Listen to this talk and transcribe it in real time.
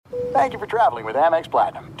Thank you for traveling with Amex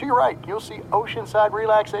Platinum. To your right, you'll see oceanside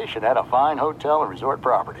relaxation at a fine hotel and resort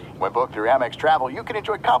property. When booked through Amex Travel, you can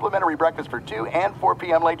enjoy complimentary breakfast for 2 and 4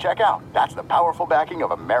 p.m. late checkout. That's the powerful backing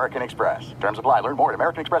of American Express. Terms apply. Learn more at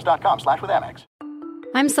americanexpress.com/withAmex.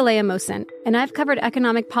 I'm Saleha Mohsen, and I've covered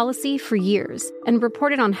economic policy for years and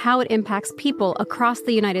reported on how it impacts people across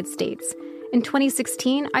the United States. In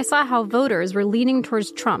 2016, I saw how voters were leaning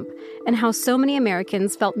towards Trump and how so many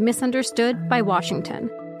Americans felt misunderstood by Washington.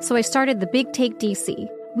 So I started The Big Take DC.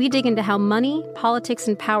 We dig into how money, politics,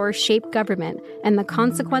 and power shape government and the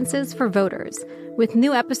consequences for voters. With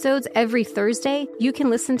new episodes every Thursday, you can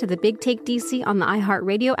listen to The Big Take DC on the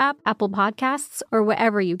iHeartRadio app, Apple Podcasts, or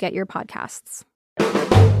wherever you get your podcasts.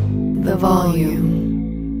 The Volume.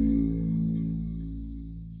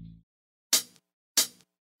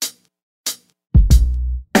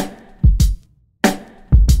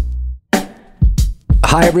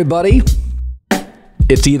 Hi, everybody.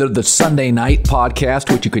 It's either the Sunday night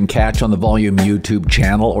podcast, which you can catch on the Volume YouTube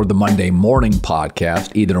channel, or the Monday morning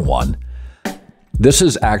podcast, either one. This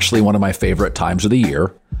is actually one of my favorite times of the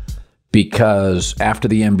year because after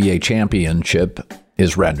the NBA championship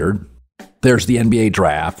is rendered, there's the NBA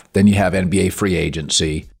draft, then you have NBA free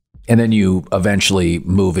agency, and then you eventually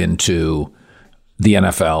move into the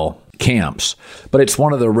NFL camps. But it's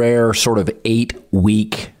one of the rare sort of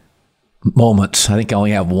 8-week moments. I think I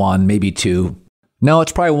only have one, maybe two. No,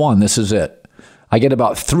 it's probably one. This is it. I get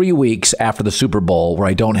about 3 weeks after the Super Bowl where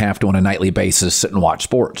I don't have to on a nightly basis sit and watch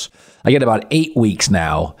sports. I get about 8 weeks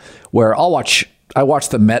now where I watched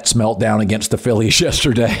the Mets meltdown against the Phillies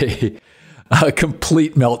yesterday. A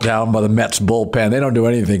complete meltdown by the Mets bullpen. They don't do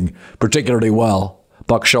anything particularly well.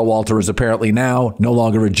 Buck Showalter is apparently now no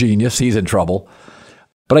longer a genius. He's in trouble.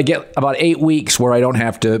 But I get about 8 weeks where I don't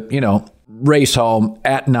have to, race home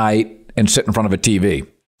at night and sit in front of a TV.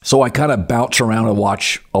 So I kind of bounce around and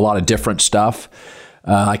watch a lot of different stuff.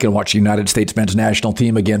 I can watch the United States men's national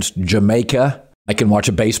team against Jamaica. I can watch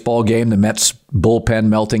a baseball game, the Mets bullpen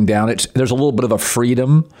melting down. There's a little bit of a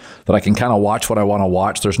freedom that I can kind of watch what I want to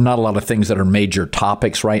watch. There's not a lot of things that are major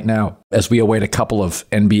topics right now as we await a couple of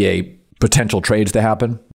NBA potential trades to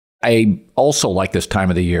happen. I also like this time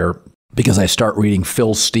of the year because I start reading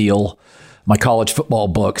Phil Steele, my college football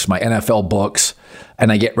books, my NFL books,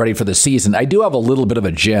 and I get ready for the season. I do have a little bit of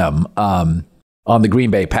a gem on the Green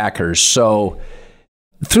Bay Packers. So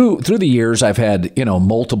through the years, I've had,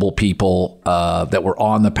 multiple people that were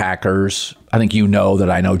on the Packers. I think that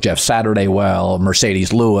I know Jeff Saturday well,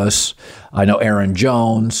 Mercedes Lewis. I know Aaron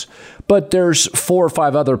Jones. But there's 4 or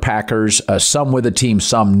 5 other Packers, some with the team,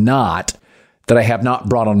 some not, that I have not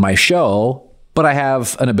brought on my show. But I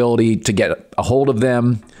have an ability to get a hold of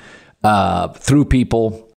them through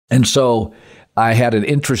people. And so I had an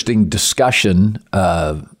interesting discussion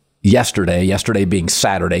yesterday being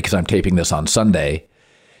Saturday, because I'm taping this on Sunday,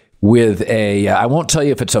 with I won't tell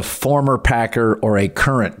you if it's a former Packer or a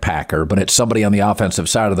current Packer, but it's somebody on the offensive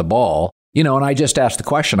side of the ball. And I just asked the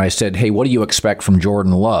question. I said, hey, what do you expect from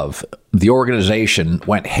Jordan Love? The organization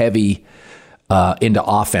went heavy into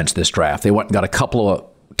offense this draft. They went and got a couple of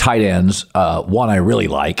tight ends. One I really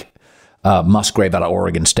like, Musgrave out of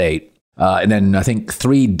Oregon State. And then I think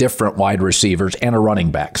 3 different wide receivers and a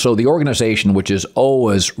running back. So the organization, which is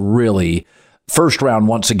always really first round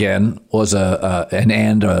once again, was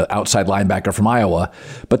an outside linebacker from Iowa,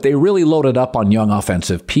 but they really loaded up on young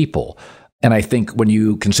offensive people. And I think when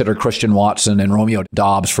you consider Christian Watson and Romeo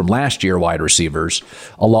Doubs from last year wide receivers,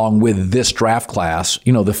 along with this draft class,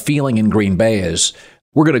 the feeling in Green Bay is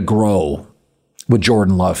we're going to grow with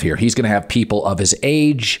Jordan Love here. He's going to have people of his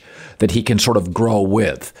age that he can sort of grow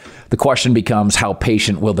with. The question becomes, how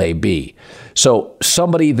patient will they be? So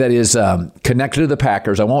somebody that is connected to the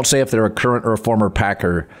Packers, I won't say if they're a current or a former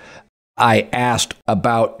Packer, I asked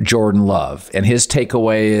about Jordan Love, and his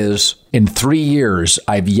takeaway is, in 3 years,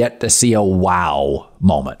 I've yet to see a wow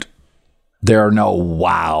moment. There are no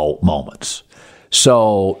wow moments.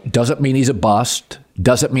 So doesn't mean he's a bust,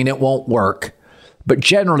 doesn't mean it won't work. But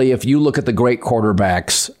generally, if you look at the great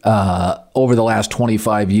quarterbacks over the last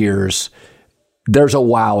 25 years, there's a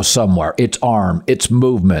wow somewhere. It's arm, it's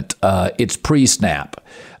movement, it's pre-snap.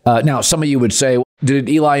 Now, some of you would say, did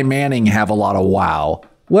Eli Manning have a lot of wow?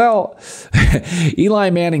 Well,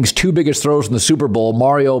 Eli Manning's 2 biggest throws in the Super Bowl,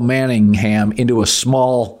 Mario Manningham into a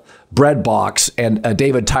small bread box, and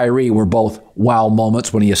David Tyree were both wow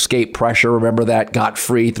moments when he escaped pressure. Remember that? Got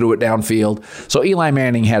free, threw it downfield. So Eli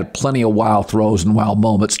Manning had plenty of wow throws and wow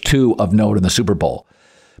moments, 2 of note in the Super Bowl.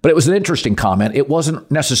 But it was an interesting comment. It wasn't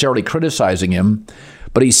necessarily criticizing him,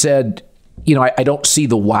 but he said, I don't see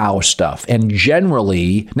the wow stuff. And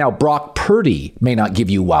generally, now Brock Purdy may not give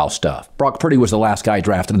you wow stuff. Brock Purdy was the last guy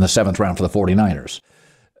drafted in the 7th round for the 49ers.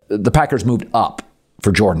 The Packers moved up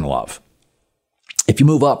for Jordan Love. If you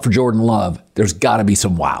move up for Jordan Love, there's got to be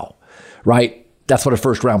some wow, right? That's what a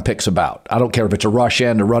first-round pick's about. I don't care if it's a rush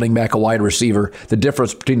end, a running back, a wide receiver. The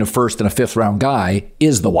difference between a first and a fifth-round guy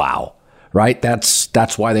is the wow, right?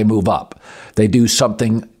 That's why they move up. They do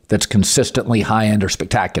something that's consistently high-end or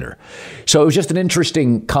spectacular. So it was just an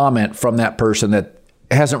interesting comment from that person that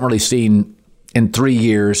hasn't really seen in 3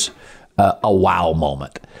 years a wow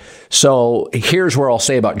moment. So here's where I'll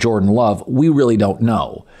say about Jordan Love. We really don't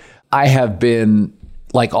know. I have been,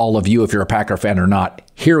 like all of you, if you're a Packer fan or not,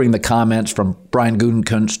 hearing the comments from Brian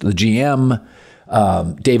Gutekunst, the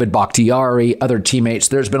GM, David Bakhtiari, other teammates.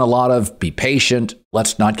 There's been a lot of be patient.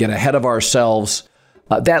 Let's not get ahead of ourselves.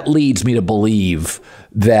 That leads me to believe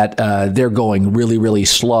that they're going really, really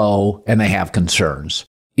slow and they have concerns.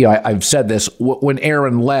 I've said this. When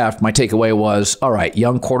Aaron left, my takeaway was, all right,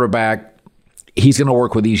 young quarterback, he's going to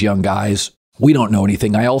work with these young guys. We don't know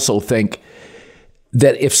anything. I also think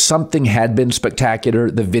that if something had been spectacular,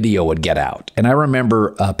 the video would get out. And I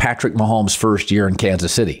remember Patrick Mahomes' first year in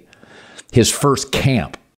Kansas City, his first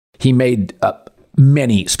camp, he made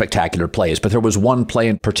many spectacular plays, but there was one play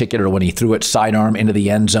in particular when he threw it sidearm into the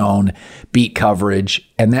end zone, beat coverage,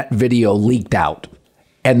 and that video leaked out.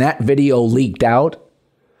 And that video leaked out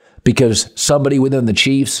because somebody within the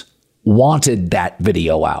Chiefs wanted that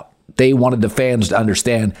video out. They wanted the fans to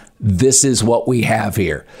understand this is what we have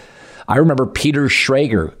here. I remember Peter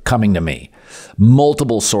Schrager coming to me,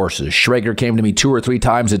 multiple sources. Schrager came to me 2 or 3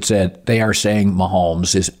 times and said, they are saying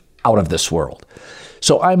Mahomes is out of this world.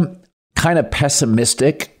 So I'm kind of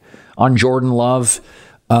pessimistic on Jordan Love.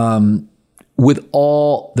 With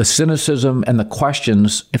all the cynicism and the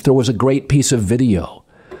questions, if there was a great piece of video,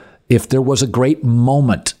 if there was a great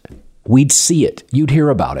moment, we'd see it. You'd hear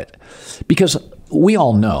about it. Because we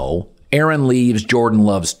all know Aaron leaves Jordan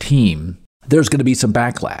Love's team, there's going to be some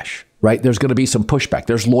backlash, right? There's going to be some pushback.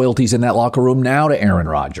 There's loyalties in that locker room now to Aaron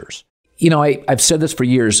Rodgers. I've said this for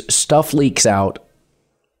years. Stuff leaks out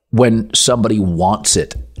when somebody wants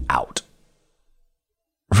it out,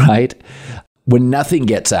 right? When nothing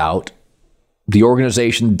gets out, the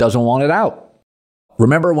organization doesn't want it out.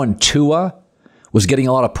 Remember when Tua was getting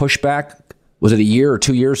a lot of pushback? Was it a year or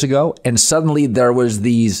 2 years ago? And suddenly there was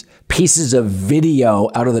these pieces of video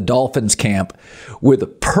out of the Dolphins camp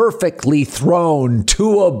with perfectly thrown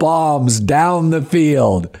Tua bombs down the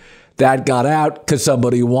field. That got out because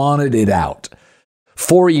somebody wanted it out.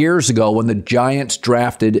 4 years ago, when the Giants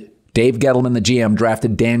drafted, Dave Gettleman, the GM,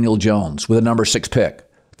 drafted Daniel Jones with a number 6 pick,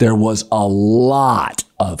 there was a lot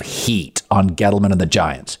of heat on Gettleman and the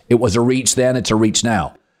Giants. It was a reach then, it's a reach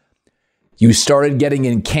now. You started getting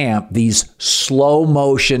in camp these slow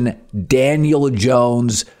motion Daniel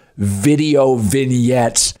Jones video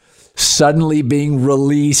vignettes suddenly being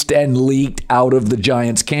released and leaked out of the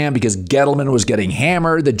Giants camp because Gettleman was getting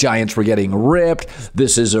hammered. The Giants were getting ripped.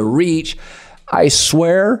 This is a reach. I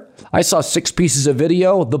swear I saw 6 pieces of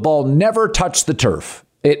video. The ball never touched the turf.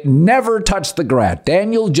 It never touched the grass.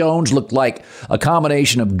 Daniel Jones looked like a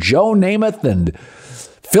combination of Joe Namath and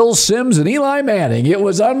Phil Simms and Eli Manning. It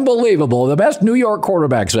was unbelievable. The best New York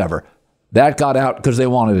quarterbacks ever. That got out because they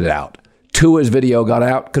wanted it out. Tua's video got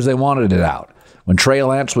out because they wanted it out. When Trey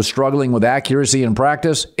Lance was struggling with accuracy in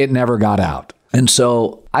practice, it never got out. And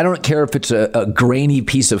so I don't care if it's a grainy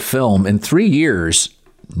piece of film. In 3 years,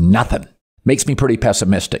 nothing. Makes me pretty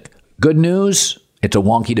pessimistic. Good news, it's a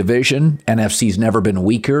wonky division. NFC's never been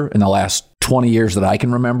weaker in the last 20 years that I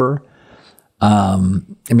can remember. I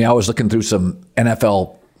was looking through some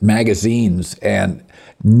NFL magazines, and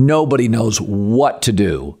nobody knows what to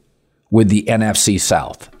do with the NFC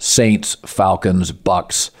South. Saints, Falcons,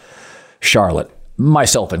 Bucks, Charlotte,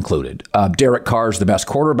 myself included. Derek Carr's the best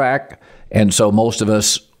quarterback, and so most of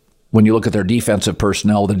us, when you look at their defensive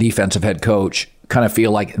personnel, the defensive head coach, kind of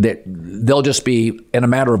feel like they'll just be, in a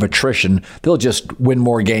matter of attrition, they'll just win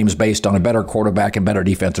more games based on a better quarterback and better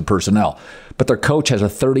defensive personnel. But their coach has a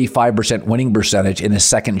 35% winning percentage in his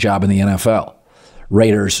second job in the NFL.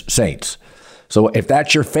 Raiders, Saints. So if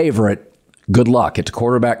that's your favorite, good luck. It's a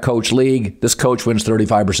quarterback coach league. This coach wins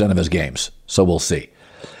 35% of his games. So we'll see.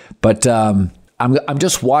 But I'm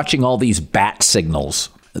just watching all these bat signals.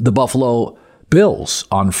 The Buffalo Bills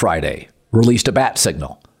on Friday released a bat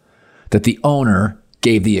signal that the owner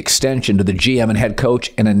gave the extension to the GM and head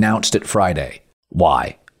coach and announced it Friday.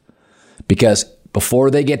 Why? Because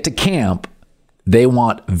before they get to camp, they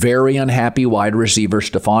want very unhappy wide receiver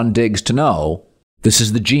Stephon Diggs to know this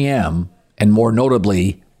is the GM and, more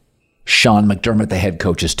notably, Sean McDermott, the head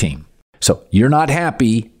coach's team. So you're not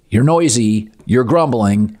happy, you're noisy, you're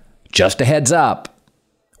grumbling. Just a heads up.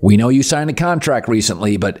 We know you signed a contract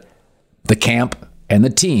recently, but the camp and the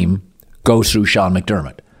team goes through Sean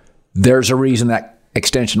McDermott. There's a reason that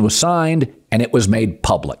extension was signed, and it was made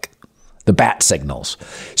public. The bat signals.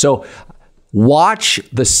 So watch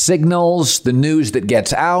the signals, the news that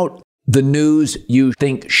gets out, the news you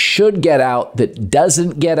think should get out that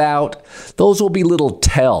doesn't get out. Those will be little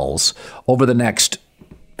tells over the next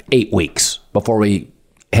 8 weeks before we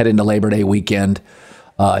head into Labor Day weekend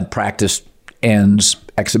and practice ends,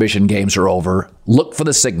 exhibition games are over. Look for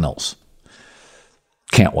the signals.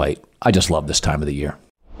 Can't wait. I just love this time of the year.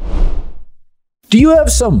 Do you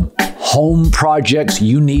have some home projects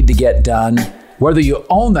you need to get done? Whether you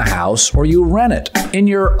own the house or you rent it, in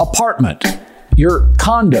your apartment, your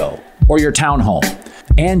condo, or your townhome,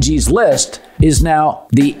 Angie's List is now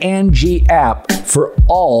the Angie app for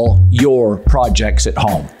all your projects at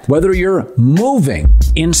home. Whether you're moving,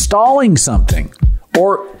 installing something,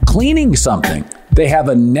 or cleaning something, they have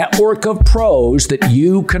a network of pros that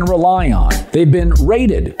you can rely on. They've been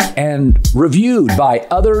rated and reviewed by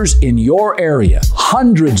others in your area.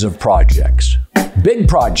 Hundreds of projects, big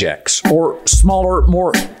projects, or smaller,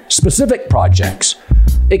 more specific projects.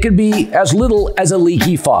 It could be as little as a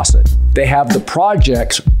leaky faucet. They have the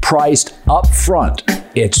projects priced up front.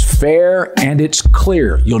 It's fair and it's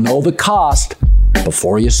clear. You'll know the cost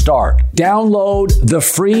before you start. Download the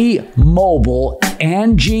free mobile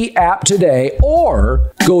Angie app today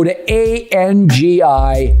or go to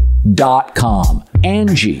ANGI.com.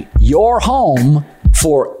 Angie, your home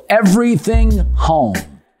for everything home.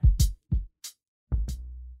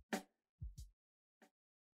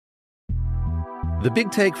 The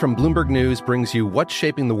Big Take from Bloomberg News brings you what's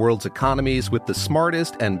shaping the world's economies with the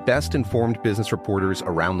smartest and best-informed business reporters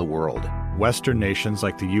around the world. Western nations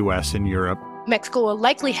like the U.S. and Europe. Mexico will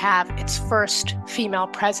likely have its first female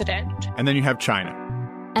president. And then you have China.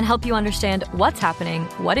 And help you understand what's happening,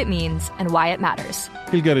 what it means, and why it matters.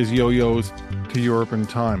 He'll get his yo-yos to Europe in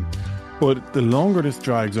time. But the longer this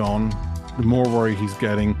drags on, the more worry he's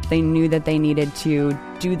getting. They knew that they needed to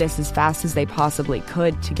do this as fast as they possibly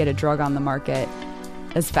could to get a drug on the market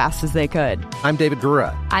as fast as they could. I'm David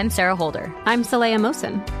Gura. I'm Sarah Holder. I'm Saleha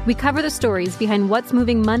Mohsen. We cover the stories behind what's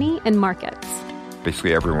moving money and markets.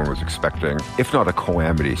 Basically, everyone was expecting, if not a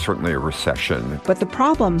calamity, certainly a recession. But the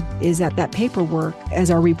problem is that that paperwork,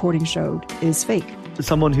 as our reporting showed, is fake. As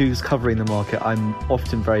someone who's covering the market, I'm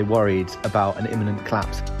often very worried about an imminent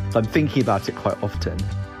collapse. I'm thinking about it quite often.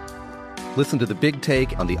 Listen to The Big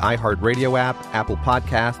Take on the iHeartRadio app, Apple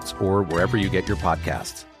Podcasts, or wherever you get your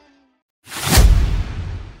podcasts.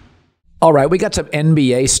 All right, we got some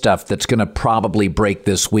NBA stuff that's going to probably break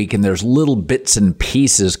this week, and there's little bits and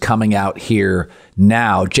pieces coming out here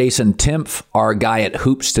now. Jason Timpf, our guy at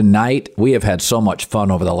Hoops Tonight, we have had so much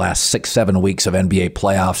fun over the last 6-7 weeks of NBA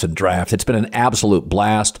playoffs and draft. It's been an absolute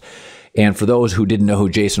blast. And for those who didn't know who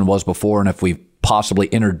Jason was before, and if we've possibly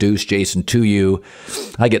introduced Jason to you,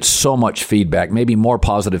 I get so much feedback, maybe more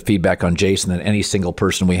positive feedback on Jason than any single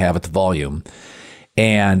person we have at the volume.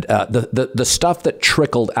 And the stuff that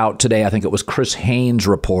trickled out today, I think it was Chris Haynes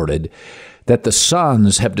reported that the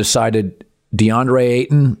Suns have decided DeAndre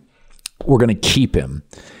Ayton, we're going to keep him.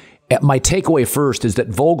 My takeaway first is that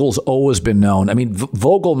Vogel's always been known. I mean,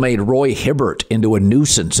 Vogel made Roy Hibbert into a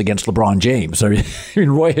nuisance against LeBron James. I mean,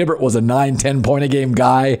 Roy Hibbert was a 9-10 point a game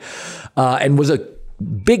guy and was a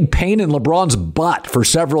big pain in LeBron's butt for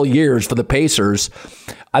several years for the Pacers.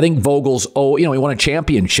 I think Vogel's, he won a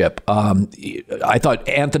championship. I thought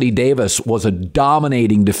Anthony Davis was a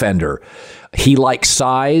dominating defender. He likes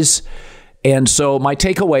size. And so my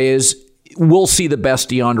takeaway is we'll see the best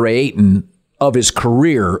DeAndre Ayton of his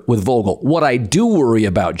career with Vogel. What I do worry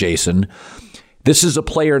about, Jason, this is a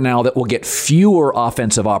player now that will get fewer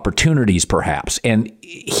offensive opportunities, perhaps, and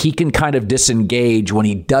he can kind of disengage when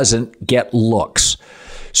he doesn't get looks.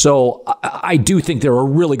 So I do think they're a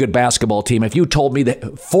really good basketball team. If you told me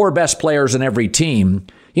that 4 best players in every team,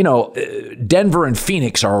 Denver and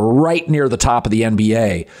Phoenix are right near the top of the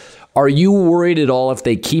NBA. Are you worried at all if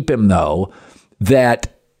they keep him, though,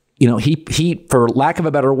 that he, for lack of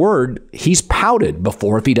a better word, he's pouted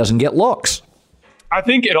before if he doesn't get looks? I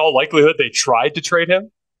think in all likelihood they tried to trade him.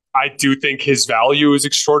 I do think his value is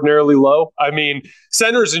extraordinarily low. I mean,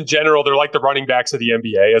 centers in general, they're like the running backs of the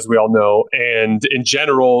NBA, as we all know. And in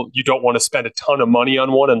general, you don't want to spend a ton of money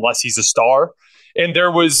on one unless he's a star. And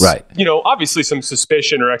there was, obviously some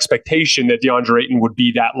suspicion or expectation that DeAndre Ayton would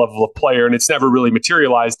be that level of player, and it's never really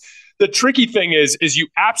materialized. The tricky thing is you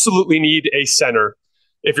absolutely need a center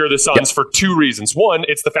if you're the Suns for two reasons. One,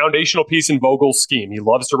 it's the foundational piece in Vogel's scheme. He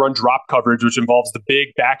loves to run drop coverage, which involves the big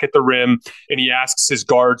back at the rim, and he asks his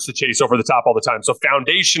guards to chase over the top all the time. So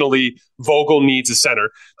foundationally, Vogel needs a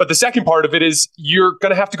center. But the second part of it is you're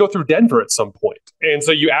going to have to go through Denver at some point. And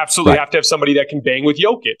so you absolutely have to have somebody that can bang with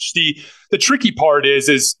Jokic. The tricky part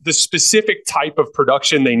is the specific type of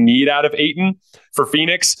production they need out of Ayton for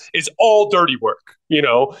Phoenix is all dirty work.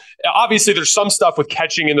 Obviously there's some stuff with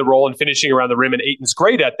catching in the roll and finishing around the rim, and Ayton's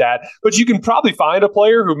great at that, but you can probably find a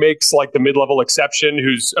player who makes like the mid-level exception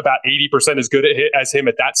who's about 80% as good as him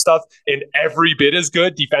at that stuff and every bit as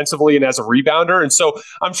good defensively and as a rebounder. And so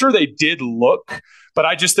I'm sure they did look, but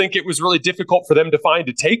I just think it was really difficult for them to find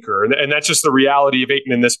a taker. And that's just the reality of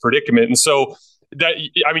Ayton in this predicament. And so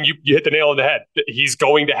you hit the nail on the head. He's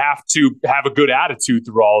going to have a good attitude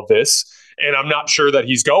through all of this. And I'm not sure that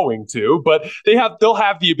he's going to, but they'll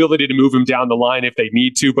have the ability to move him down the line if they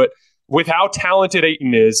need to. But with how talented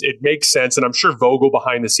Ayton is, it makes sense. And I'm sure Vogel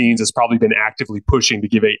behind the scenes has probably been actively pushing to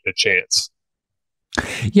give Ayton a chance.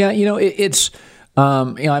 Yeah,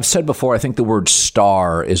 I've said before, I think the word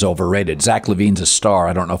star is overrated. Zach LaVine's a star.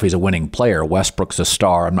 I don't know if he's a winning player. Westbrook's a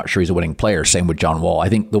star. I'm not sure he's a winning player. Same with John Wall. I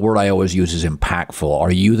think the word I always use is impactful.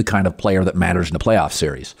 Are you the kind of player that matters in a playoff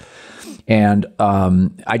series? And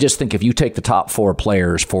I just think if you take the top four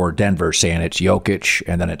players for Denver, saying it's Jokic,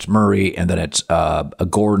 and then it's Murray, and then it's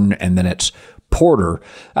Gordon, and then it's Porter,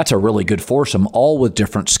 that's a really good foursome, all with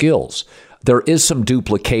different skills. There is some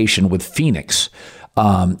duplication with Phoenix,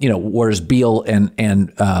 whereas Beal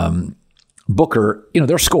and Booker,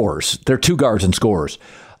 they're scorers. They're two guards and scorers.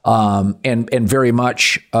 And very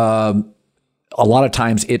much a lot of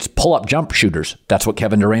times it's pull-up jump shooters. That's what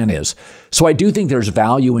Kevin Durant is. So I do think there's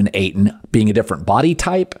value in Ayton being a different body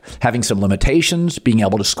type, having some limitations, being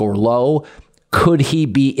able to score low. Could he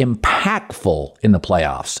be impactful in the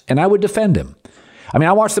playoffs? And I would defend him. I mean,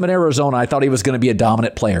 I watched him in Arizona. I thought he was going to be a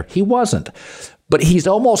dominant player. He wasn't. But he's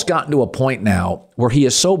almost gotten to a point now where he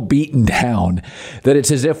is so beaten down that it's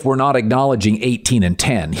as if we're not acknowledging 18 and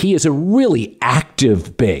 10. He is a really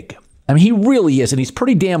active big. I mean, he really is, and he's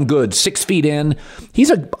pretty damn good. 6 feet in.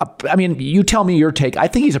 You tell me your take. I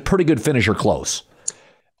think he's a pretty good finisher close.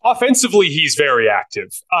 Offensively, he's very active.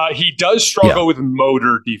 He does struggle with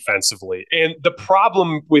motor defensively. And the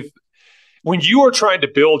problem with when you are trying to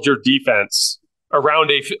build your defense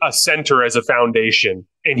around a center as a foundation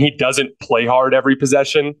and he doesn't play hard every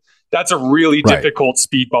possession, that's a really difficult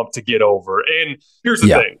speed bump to get over. And here's the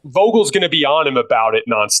thing. Vogel's going to be on him about it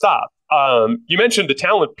nonstop. You mentioned the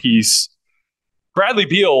talent piece. Bradley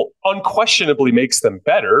Beal unquestionably makes them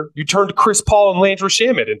better. You turned Chris Paul and Landry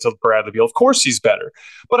Shamet into Bradley Beal. Of course he's better.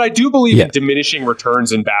 But I do believe in diminishing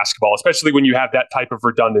returns in basketball, especially when you have that type of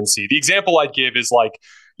redundancy. The example I'd give is like,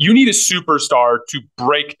 you need a superstar to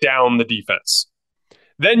break down the defense.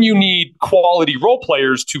 Then you need quality role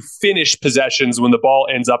players to finish possessions when the ball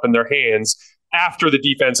ends up in their hands after the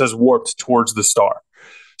defense has warped towards the star.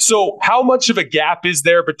 So how much of a gap is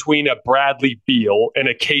there between a Bradley Beal and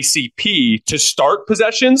a KCP to start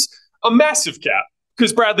possessions? A massive gap,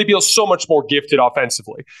 because Bradley Beal is so much more gifted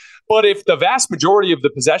offensively. But if the vast majority of the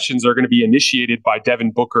possessions are going to be initiated by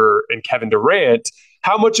Devin Booker and Kevin Durant,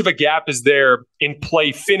 how much of a gap is there in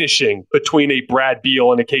play finishing between a Brad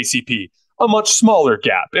Beal and a KCP? A much smaller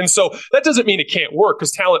gap. And so that doesn't mean it can't work,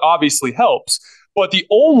 because talent obviously helps. But the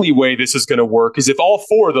only way this is going to work is if all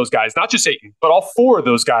four of those guys, not just Ayton, but all four of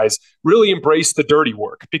those guys really embrace the dirty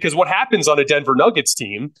work. Because what happens on a Denver Nuggets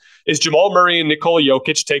team is Jamal Murray and Nikola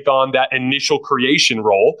Jokic take on that initial creation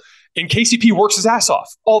role, and KCP works his ass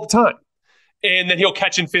off all the time. And then he'll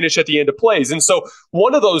catch and finish at the end of plays. And so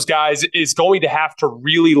one of those guys is going to have to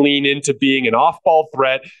really lean into being an off-ball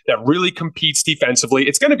threat that really competes defensively.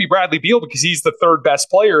 It's going to be Bradley Beal because he's the third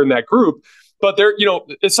best player in that group. But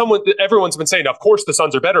everyone's been saying, of course the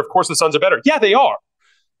Suns are better. Of course the Suns are better. Yeah, they are.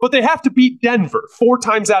 But they have to beat Denver 4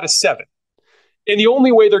 times out of 7. And the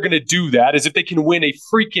only way they're going to do that is if they can win a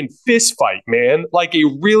freaking fist fight, man. Like a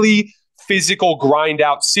really physical grind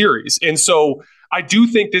out series. And so I do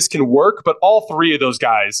think this can work, but all three of those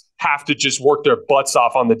guys have to just work their butts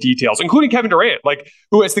off on the details, including Kevin Durant,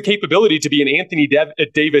 who has the capability to be an Anthony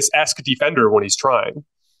Davis-esque defender when he's trying.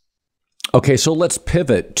 Okay, so let's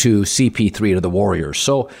pivot to CP3 to the Warriors.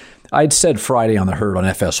 So I'd said Friday on the Herd on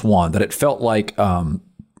FS1 that it felt like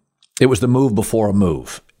it was the move before a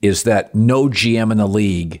move, is that no GM in the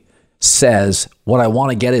league says what I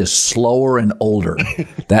want to get is slower and older.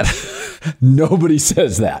 That nobody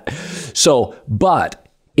says that. So, but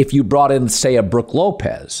if you brought in, say, a Brook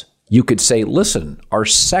Lopez, you could say, listen, our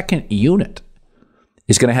second unit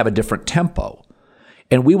is going to have a different tempo.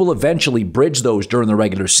 And we will eventually bridge those during the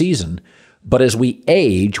regular season. But as we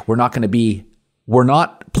age, we're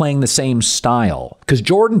not playing the same style, because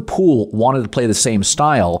Jordan Poole wanted to play the same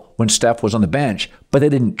style when Steph was on the bench, but they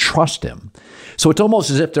didn't trust him. So it's almost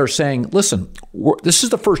as if they're saying, listen, this is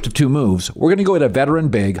the first of two moves. We're going to go at a veteran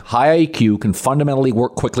big, high IQ, can fundamentally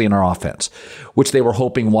work quickly in our offense, which they were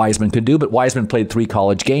hoping Wiseman could do. But Wiseman played 3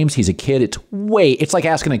 college games. He's a kid. It's like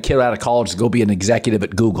asking a kid out of college to go be an executive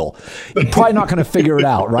at Google. You're probably not going to figure it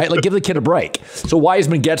out, right? Like, give the kid a break. So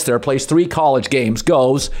Wiseman gets there, plays 3 college games,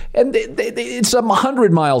 goes, and it's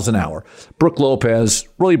 100 miles an hour. Brook Lopez,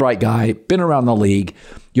 really bright guy, been around the league.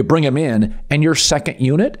 You bring him in, and your second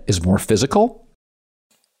unit is more physical.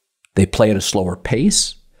 They play at a slower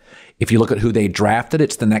pace. If you look at who they drafted,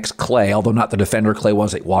 it's the next Clay, although not the defender Clay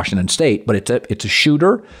was at Washington State, but it's a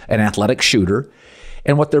shooter, an athletic shooter.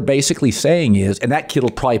 And what they're basically saying is, and that kid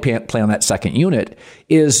will probably play on that second unit,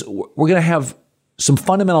 is we're going to have some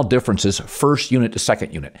fundamental differences, first unit to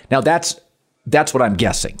second unit. Now, that's what I'm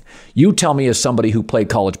guessing. You tell me, as somebody who played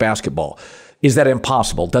college basketball, is that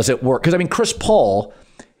impossible? Does it work? Because, Chris Paul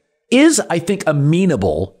is, I think,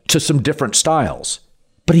 amenable to some different styles.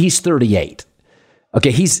 But he's 38.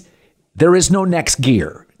 Okay, there is no next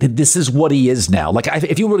gear. This is what he is now. Like,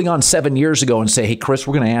 if you were on 7 years ago and say, hey, Chris,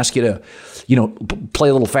 we're going to ask you to, play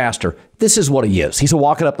a little faster. This is what he is. He's a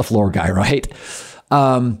walking up the floor guy, right?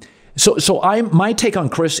 My take on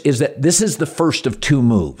Chris is that this is the first of two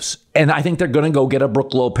moves. And I think they're going to go get a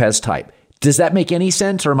Brook Lopez type. Does that make any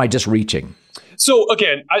sense, or am I just reaching? So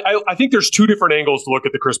again, I think there's 2 different angles to look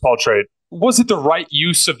at the Chris Paul trade. Was it the right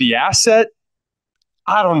use of the asset?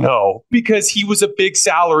 I don't know, because he was a big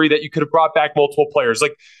salary that you could have brought back multiple players.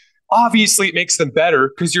 Like, obviously it makes them better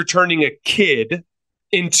because you're turning a kid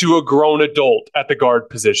into a grown adult at the guard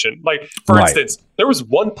position. Like, for instance, there was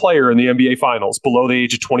one player in the NBA Finals below the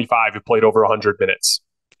age of 25 who played over 100 minutes.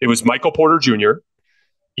 It was Michael Porter Jr.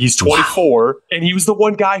 He's 24, and he was the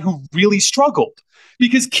one guy who really struggled.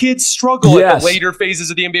 Because kids struggle at the later phases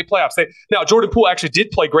of the NBA playoffs. Now, Jordan Poole actually did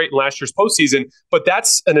play great in last year's postseason, but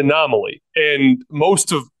that's an anomaly. And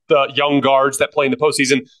most of the young guards that play in the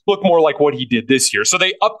postseason look more like what he did this year. So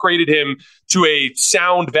they upgraded him to a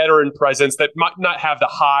sound veteran presence that might not have the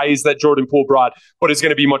highs that Jordan Poole brought, but is going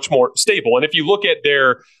to be much more stable. And if you look at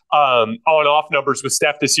their on-off numbers with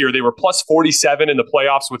Steph this year, they were plus 47 in the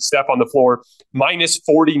playoffs with Steph on the floor, minus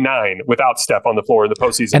 49 without Steph on the floor in the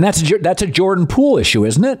postseason. And that's a Jordan Poole issue,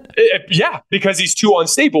 isn't it? Yeah, because he's too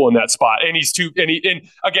unstable in that spot, and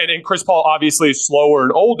and Chris Paul obviously is slower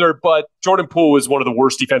and older, but Jordan Poole is one of the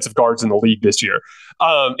worst defensive guards in the league this year.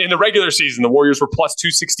 In the regular season, the Warriors were plus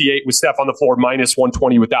 268 with Steph on the floor, minus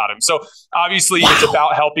 120 without him. So obviously it's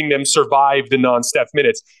about helping them survive the non-Steph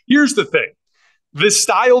minutes. Here's the thing. The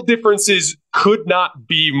style differences could not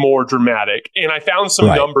be more dramatic. And I found some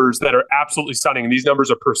numbers that are absolutely stunning. And these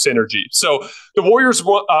numbers are per synergy. So the Warriors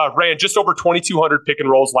ran just over 2,200 pick and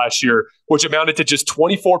rolls last year, which amounted to just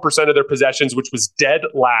 24% of their possessions, which was dead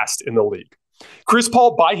last in the league. Chris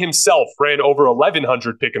Paul by himself ran over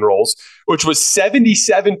 1,100 pick and rolls, which was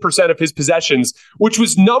 77% of his possessions, which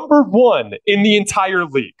was number 1 in the entire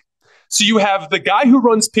league. So you have the guy who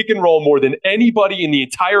runs pick and roll more than anybody in the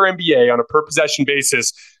entire NBA on a per possession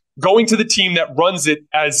basis going to the team that runs it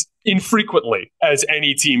as infrequently as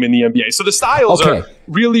any team in the NBA. So the styles are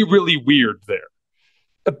really, really weird there.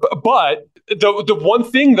 But the one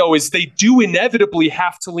thing, though, is they do inevitably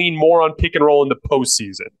have to lean more on pick and roll in the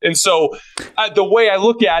postseason. And so the way I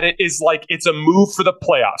look at it is like it's a move for the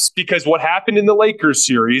playoffs, because what happened in the Lakers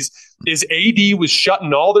series is AD was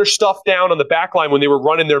shutting all their stuff down on the back line when they were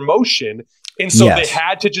running their motion. And so they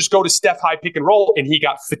had to just go to Steph high pick and roll, and he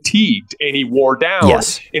got fatigued and he wore down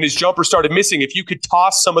and his jumper started missing. If you could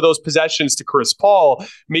toss some of those possessions to Chris Paul,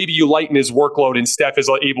 maybe you lighten his workload and Steph is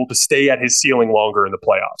able to stay at his ceiling longer in the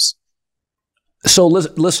playoffs. So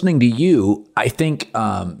listening to you, I think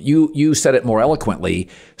you said it more eloquently.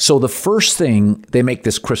 So the first thing they make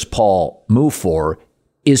this Chris Paul move for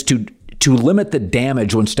is to limit the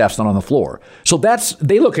damage when Steph's not on the floor. So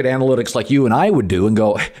they look at analytics like you and I would do and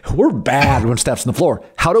go, we're bad when Steph's on the floor.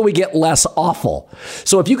 How do we get less awful?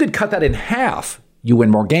 So if you could cut that in half, you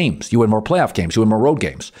win more games. You win more playoff games. You win more road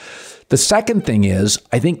games. The second thing is,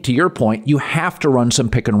 I think to your point, you have to run some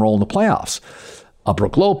pick and roll in the playoffs. A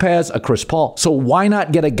Brook Lopez, a Chris Paul. So why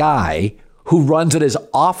not get a guy who runs it as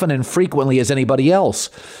often and frequently as anybody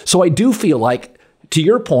else? So I do feel like, to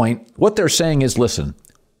your point, what they're saying is, listen,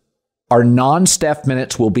 our non-Steph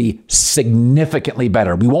minutes will be significantly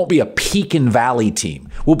better. We won't be a peak and valley team.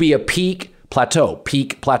 We'll be a peak plateau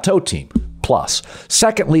team plus.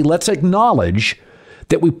 Secondly, let's acknowledge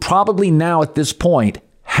that we probably now at this point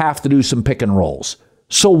have to do some pick and rolls.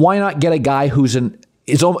 So why not get a guy who's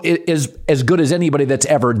is as good as anybody that's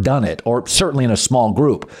ever done it, or certainly in a small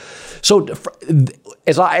group. So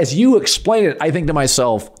as you explain it, I think to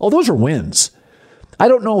myself, oh, those are wins. I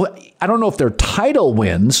don't know if they're title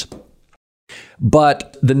wins,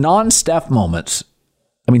 but the non-Steph moments,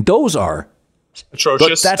 I mean, those are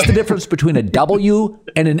atrocious. That's the difference between a W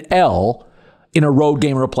and an L in a road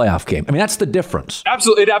game or a playoff game. I mean, that's the difference.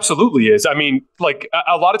 Absolutely. It absolutely is. I mean, like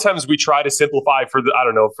a lot of times we try to simplify for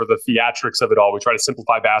the theatrics of it all. We try to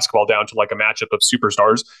simplify basketball down to like a matchup of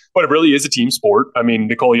superstars, but it really is a team sport. I mean,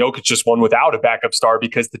 Nikola Jokic just won without a backup star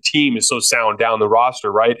because the team is so sound down the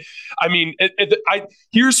roster, right? I mean,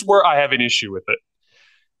 here's where I have an issue with it.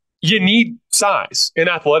 You need size and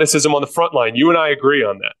athleticism on the front line. You and I agree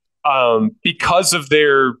on that. Because of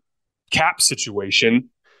their cap situation,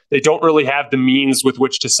 they don't really have the means with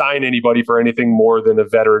which to sign anybody for anything more than a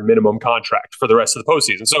veteran minimum contract for the rest of the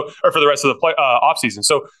postseason. Or for the rest of the offseason.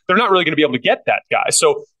 So they're not really going to be able to get that guy.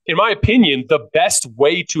 So in my opinion, the best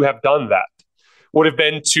way to have done that would have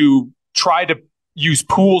been to try to use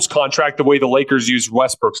Poole's contract the way the Lakers used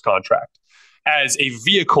Westbrook's contract, as a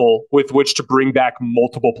vehicle with which to bring back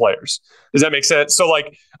multiple players. Does that make sense? So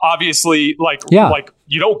like, obviously, like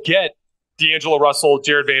you don't get D'Angelo Russell,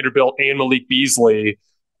 Jared Vanderbilt, and Malik Beasley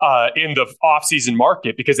in the offseason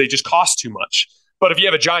market because they just cost too much. But if you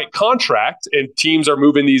have a giant contract and teams are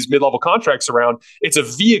moving these mid-level contracts around, it's a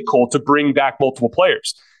vehicle to bring back multiple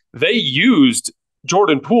players. They used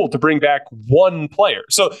Jordan Poole to bring back one player.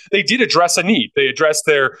 So they did address a need. They addressed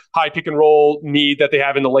their high pick and roll need that they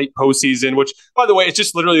have in the late postseason, which, by the way, it's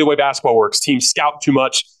just literally the way basketball works. Teams scout too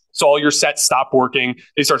much. So all your sets stop working.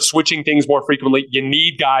 They start switching things more frequently. You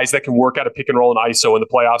need guys that can work out a pick and roll and ISO in the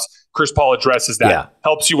playoffs. Chris Paul addresses that. Yeah.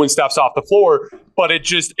 Helps you when stuff's off the floor. But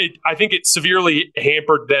I think it severely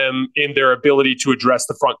hampered them in their ability to address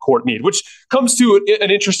the front court need, which comes to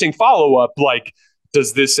an interesting follow-up. Like,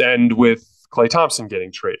 does this end with Klay Thompson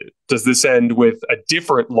getting traded? Does this end with a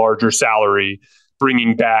different larger salary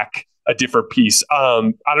bringing back a different piece? I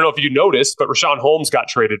don't know if you noticed, but Rashawn Holmes got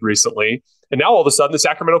traded recently. And now all of a sudden the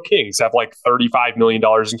Sacramento Kings have like $35 million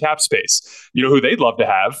in cap space. You know who they'd love to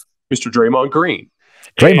have? Mr. Draymond Green.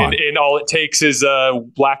 And all it takes is a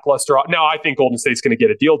lackluster. Now, I think Golden State's going to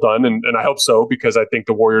get a deal done, and I hope so, because I think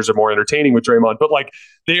the Warriors are more entertaining with Draymond. But like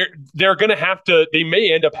they're going to have to, they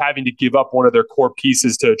may end up having to give up one of their core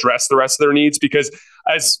pieces to address the rest of their needs, because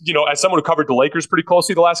as you know, as someone who covered the Lakers pretty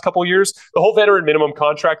closely the last couple of years, the whole veteran minimum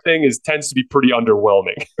contract thing tends to be pretty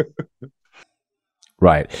underwhelming.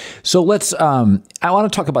 Right. So let's, I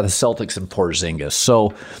want to talk about the Celtics and Porzingis.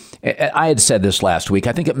 So I had said this last week.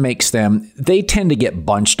 I think it makes them, they tend to get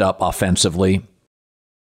bunched up offensively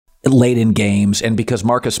late in games. And because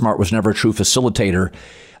Marcus Smart was never a true facilitator,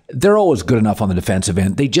 they're always good enough on the defensive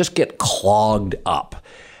end. They just get clogged up.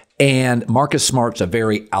 And Marcus Smart's a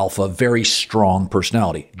very alpha, very strong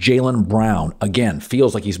personality. Jaylen Brown, again,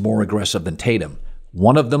 feels like he's more aggressive than Tatum.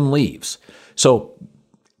 One of them leaves. So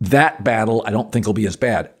that battle, I don't think will be as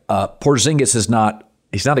bad. Porzingis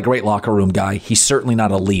he's not a great locker room guy. He's certainly not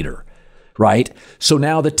a leader, right? So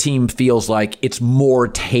now the team feels like it's more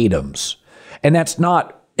Tatum's. And it's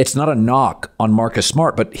not a knock on Marcus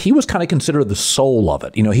Smart, but he was kind of considered the soul of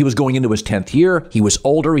it. You know, he was going into his 10th year. He was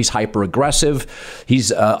older. He's hyper aggressive.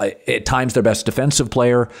 He's at times their best defensive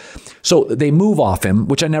player. So they move off him,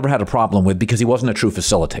 which I never had a problem with because he wasn't a true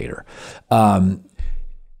facilitator.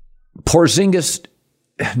 Porzingis,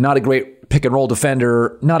 not a great pick and roll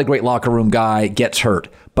defender, not a great locker room guy, gets hurt.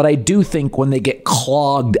 But I do think when they get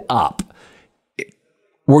clogged up,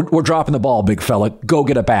 we're dropping the ball, big fella. Go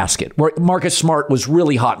get a basket. Where Marcus Smart was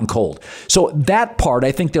really hot and cold. So that part,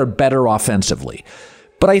 I think they're better offensively.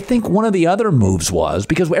 But I think one of the other moves was,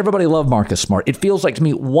 because everybody loved Marcus Smart, it feels like to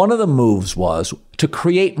me one of the moves was to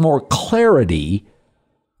create more clarity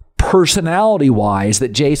personality-wise that,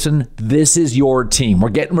 Jason, this is your team. We're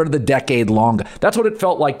getting rid of the decade-long. That's what it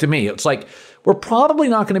felt like to me. It's like, we're probably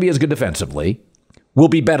not going to be as good defensively. We'll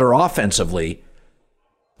be better offensively,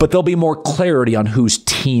 but there'll be more clarity on whose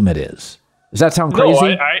team it is. Does that sound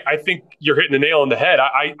crazy? No, I think you're hitting the nail on the head.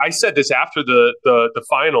 I said this after the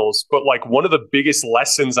finals, but like one of the biggest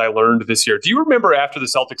lessons I learned this year. Do you remember after the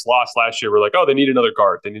Celtics lost last year, we're like, oh, they need another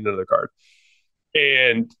guard. They need another guard.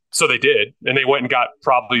 And so they did, and they went and got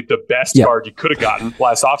probably the best guard you could have gotten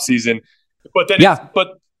last offseason. But then,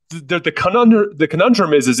 the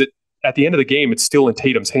conundrum is it at the end of the game, it's still in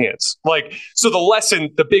Tatum's hands. Like, so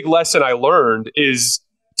the big lesson I learned is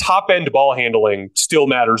top end ball handling still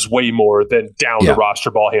matters way more than down the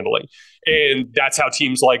roster ball handling, and that's how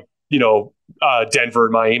teams like Denver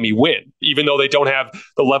and Miami win, even though they don't have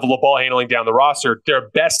the level of ball handling down the roster. Their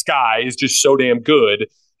best guy is just so damn good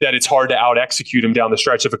that it's hard to out execute him down the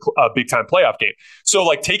stretch of a big time playoff game. So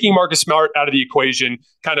like taking Marcus Smart out of the equation,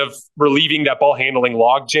 kind of relieving that ball handling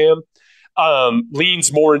logjam,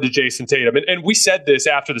 leans more into Jason Tatum. And we said this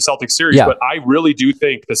after the Celtics series, but I really do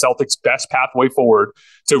think the Celtics' best pathway forward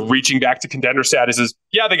to reaching back to contender status is,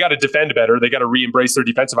 they got to defend better. They got to re-embrace their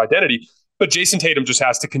defensive identity. But Jason Tatum just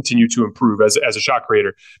has to continue to improve as a shot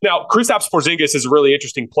creator. Now, Kristaps Porzingis is a really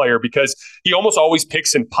interesting player because he almost always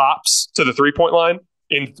picks and pops to the three-point line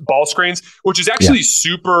in ball screens, which is actually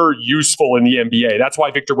super useful in the NBA. That's why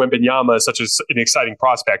Victor Wembanyama is such an exciting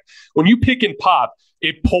prospect. When you pick and pop,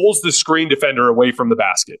 it pulls the screen defender away from the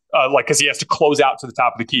basket, because he has to close out to the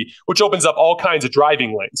top of the key, which opens up all kinds of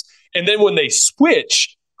driving lanes. And then when they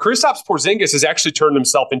switch, Kristaps Porzingis has actually turned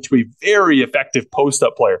himself into a very effective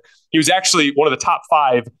post-up player. He was actually one of the top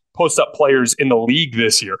 5 post-up players in the league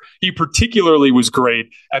this year. He particularly was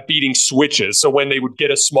great at beating switches. So when they would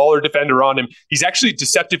get a smaller defender on him, he's actually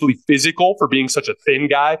deceptively physical for being such a thin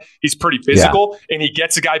guy. He's pretty physical, and he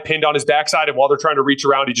gets a guy pinned on his backside, and while they're trying to reach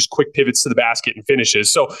around, he just quick pivots to the basket and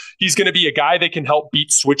finishes. So he's going to be a guy they can help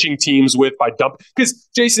beat switching teams with by because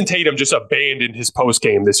Jason Tatum just abandoned his post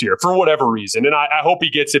game this year for whatever reason, and I hope he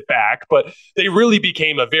gets it back, but they really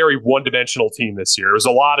became a very one-dimensional team this year. It was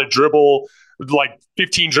a lot of dribble, like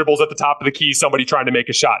 15 dribbles at the top of the key, somebody trying to make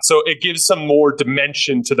a shot. So it gives some more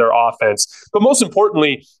dimension to their offense. But most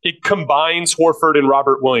importantly, it combines Horford and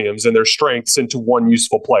Robert Williams and their strengths into one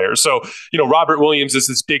useful player. So, Robert Williams is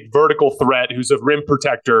this big vertical threat who's a rim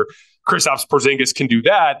protector. Kristaps Porzingis can do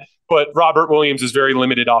that, but Robert Williams is very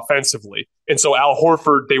limited offensively. And so Al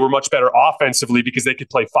Horford, they were much better offensively because they could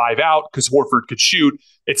play 5 out because Horford could shoot.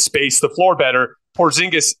 It spaced the floor better.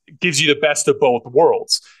 Porzingis gives you the best of both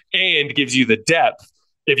worlds and gives you the depth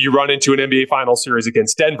if you run into an NBA Finals series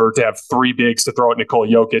against Denver to have 3 bigs to throw at Nikola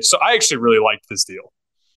Jokic. So I actually really liked this deal.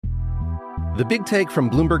 The Big Take from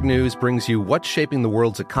Bloomberg News brings you what's shaping the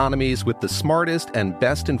world's economies with the smartest and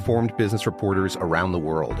best-informed business reporters around the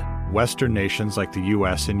world. Western nations like the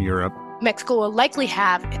U.S. and Europe. Mexico will likely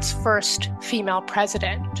have its first female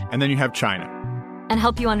president. And then you have China. And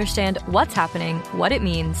help you understand what's happening, what it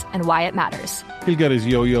means, and why it matters. He'll get his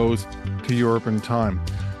yo-yos to Europe in time.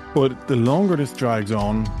 But the longer this drags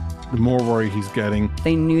on, the more worry he's getting.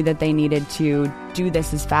 They knew that they needed to do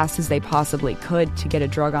this as fast as they possibly could to get a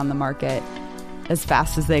drug on the market as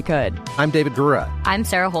fast as they could. I'm David Gura. I'm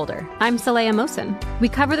Sarah Holder. I'm Saleha Mohsen. We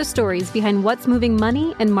cover the stories behind what's moving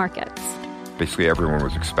money and markets. Basically, everyone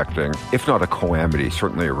was expecting, if not a calamity,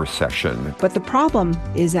 certainly a recession. But the problem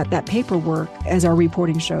is that paperwork, as our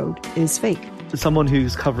reporting showed, is fake. As someone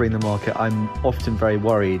who's covering the market, I'm often very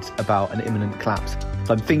worried about an imminent collapse.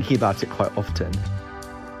 I'm thinking about it quite often.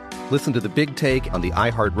 Listen to The Big Take on the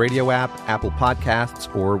iHeartRadio app, Apple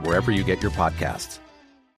Podcasts, or wherever you get your podcasts.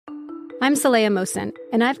 I'm Saleha Mohsen,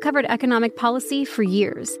 and I've covered economic policy for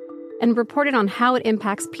years and reported on how it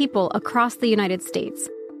impacts people across the United States.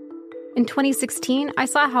 In 2016, I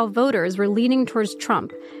saw how voters were leaning towards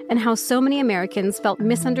Trump and how so many Americans felt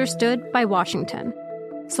misunderstood by Washington.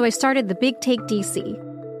 So I started The Big Take DC.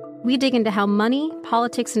 We dig into how money,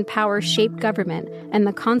 politics, and power shape government and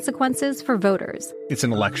the consequences for voters. It's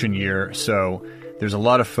an election year, so there's a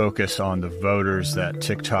lot of focus on the voters that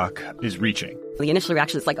TikTok is reaching. The initial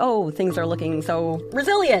reaction is like, oh, things are looking so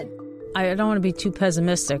resilient. I don't want to be too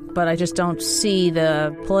pessimistic, but I just don't see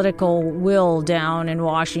the political will down in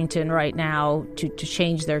Washington right now to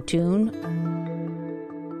change their tune.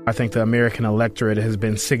 I think the American electorate has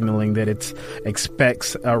been signaling that it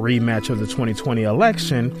expects a rematch of the 2020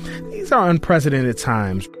 election. These are unprecedented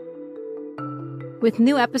times. With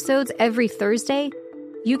new episodes every Thursday,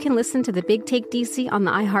 you can listen to The Big Take DC on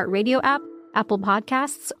the iHeartRadio app, Apple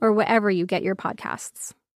Podcasts, or wherever you get your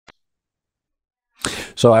podcasts.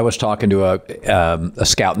 So I was talking to a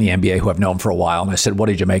scout in the NBA who I've known for a while, and I said, what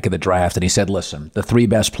did you make of the draft? And he said, listen, the 3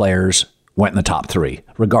 best players went in the top 3,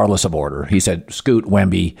 regardless of order. He said, Scoot,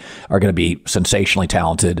 Wemby are going to be sensationally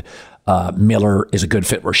talented. Miller is a good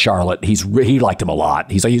fit for Charlotte. He liked him a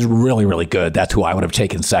lot. He's really, really good. That's who I would have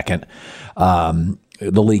taken second. The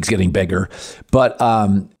league's getting bigger. But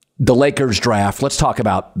the Lakers draft, let's talk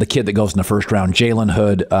about the kid that goes in the first round, Jalen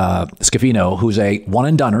Hood Scafino, who's a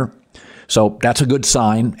one-and-doner. So that's a good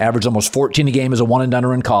sign. Averaged almost 14 a game as a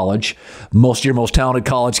one-and-doner in college. Most of your most talented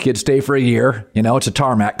college kids stay for a year. You know, it's a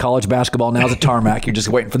tarmac. College basketball now is a tarmac. You're just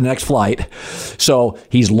waiting for the next flight. So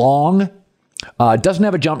he's long. Doesn't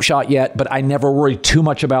have a jump shot yet, but I never worry too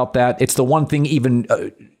much about that. It's the one thing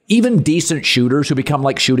even decent shooters who become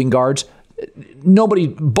like shooting guards,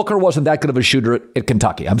 Booker wasn't that good of a shooter at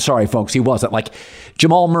Kentucky. I'm sorry, folks. He wasn't. Like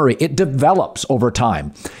Jamal Murray, it develops over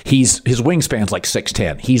time. His wingspan's like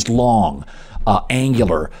 6'10". He's long.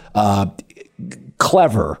 angular,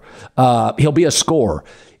 clever. He'll be a scorer.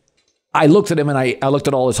 I looked at him and I looked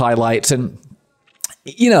at all his highlights, and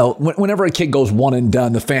whenever a kid goes one and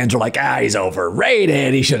done, the fans are like, he's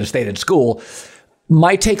overrated. He should have stayed in school.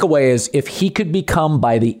 My takeaway is if he could become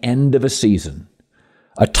by the end of a season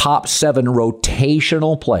a top 7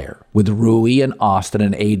 rotational player with Rui and Austin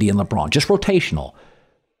and AD and LeBron, just rotational,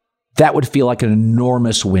 that would feel like an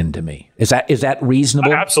enormous win to me. Is that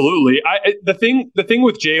reasonable? Absolutely. The thing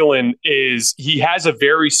with Jalen is he has a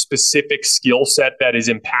very specific skill set that is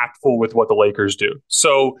impactful with what the Lakers do.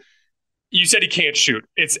 So you said he can't shoot.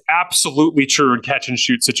 It's absolutely true in catch and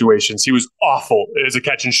shoot situations. He was awful as a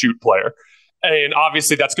catch and shoot player. And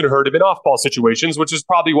obviously that's going to hurt him in off-ball situations, which is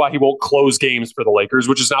probably why he won't close games for the Lakers,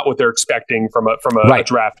 which is not what they're expecting from a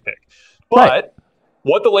draft pick. But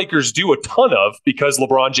what the Lakers do a ton of, because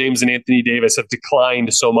LeBron James and Anthony Davis have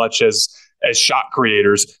declined so much as shot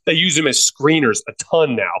creators, they use them as screeners a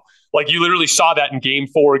ton now. Like you literally saw that in Game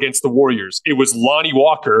 4 against the Warriors. It was Lonnie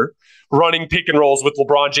Walker running pick and rolls with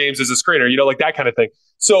LeBron James as a screener, like that kind of thing.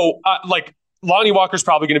 So Lonnie Walker's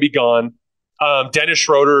probably going to be gone. Dennis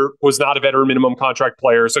Schroeder was not a veteran minimum contract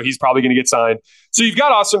player, so he's probably going to get signed. So you've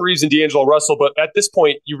got Austin Reeves and D'Angelo Russell, but at this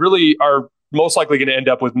point, you really are most likely going to end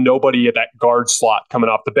up with nobody at that guard slot coming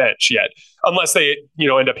off the bench yet, unless they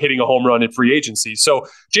end up hitting a home run in free agency. So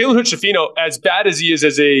Jalen Hood-Schifino, as bad as he is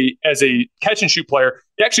as a catch and shoot player,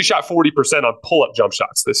 he actually shot 40% on pull-up jump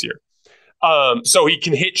shots this year. So he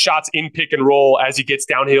can hit shots in pick and roll as he gets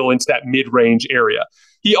downhill into that mid-range area.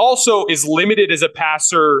 He also is limited as a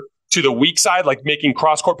passer to the weak side, like making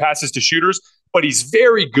cross-court passes to shooters, but he's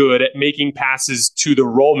very good at making passes to the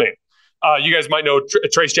roll man. You guys might know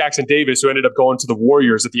Trace Jackson Davis, who ended up going to the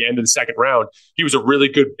Warriors at the end of the second round. He was a really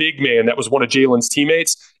good big man that was one of Jalen's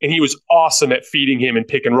teammates, and he was awesome at feeding him in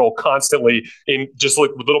pick and roll constantly in just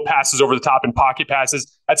like little passes over the top and pocket passes.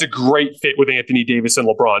 That's a great fit with Anthony Davis and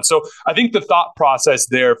LeBron. So I think the thought process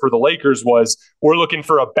there for the Lakers was we're looking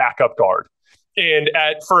for a backup guard. And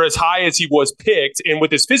for as high as he was picked, and with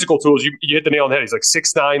his physical tools, you hit the nail on the head. He's like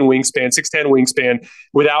 6'9" wingspan, 6'10" wingspan.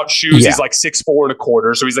 Without shoes, he's like 6'4" and a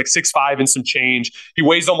quarter. So he's like 6'5" and some change. He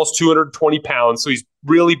weighs almost 220 pounds. So he's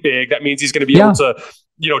really big. That means he's going to be able to,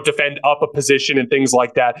 defend up a position and things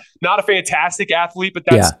like that. Not a fantastic athlete, but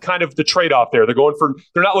that's kind of the trade-off there.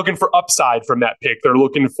 They're not looking for upside from that pick. They're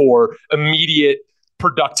looking for immediate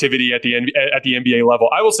productivity at the NBA level.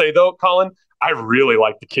 I will say though, Colin, I really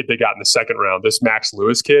like the kid they got in the second round, this Max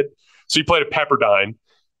Lewis kid. So he played at Pepperdine,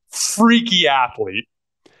 freaky athlete,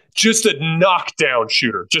 just a knockdown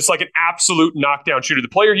shooter, just like an absolute knockdown shooter. The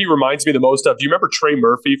player he reminds me the most of, do you remember Trey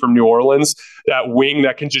Murphy from New Orleans, that wing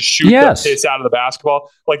that can just shoot the piss out of the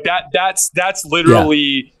basketball? Like that's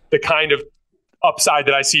literally the kind of upside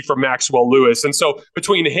that I see from Maxwell Lewis. And so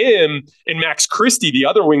between him and Max Christie, the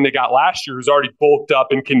other wing they got last year, who's already bulked up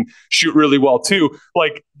and can shoot really well too,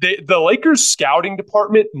 like the Lakers scouting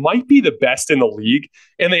department might be the best in the league.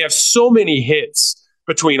 And they have so many hits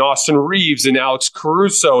between Austin Reeves and Alex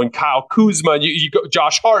Caruso and Kyle Kuzma. You go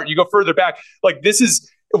Josh Hart, you go further back. Like this is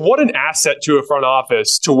what an asset to a front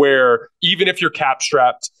office, to where even if you're cap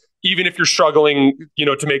strapped, even if you're struggling,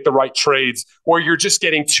 to make the right trades, or you're just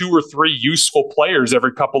getting 2 or 3 useful players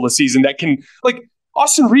every couple of seasons that can, like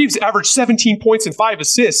Austin Reeves averaged 17 points and 5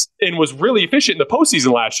 assists and was really efficient in the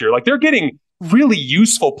postseason last year. Like they're getting really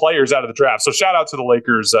useful players out of the draft. So shout out to the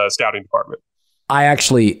Lakers scouting department.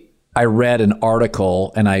 I read an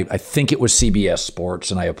article, and I think it was CBS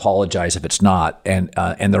Sports, and I apologize if it's not. And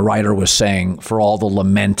the writer was saying, for all the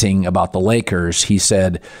lamenting about the Lakers, he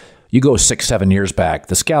said, you go 6-7 years back,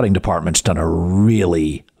 the scouting department's done a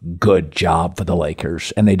really good job for the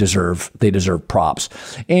Lakers, and they deserve props.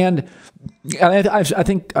 And I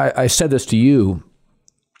think I said this to you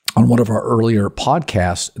on one of our earlier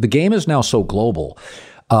podcasts. The game is now so global.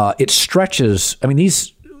 It stretches. I mean,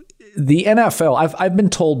 the NFL, I've been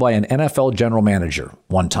told by an NFL general manager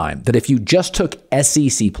one time that if you just took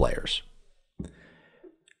SEC players,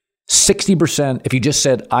 60%, if you just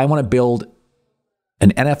said, I want to build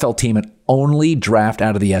an NFL team and only draft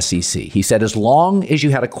out of the SEC. He said, as long as you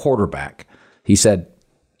had a quarterback, he said,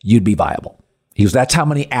 you'd be viable. He goes, that's how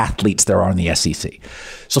many athletes there are in the SEC.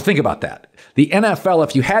 So think about that. The NFL,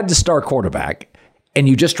 if you had the star quarterback and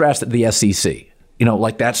you just drafted the SEC,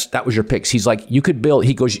 that was your picks. He's like, you could build,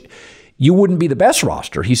 he goes, you wouldn't be the best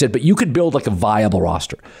roster. He said, but you could build like a viable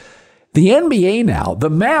roster. The NBA now, the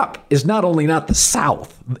map is not only not the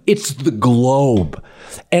South, it's the globe.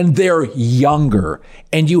 And they're younger,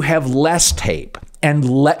 and you have less tape and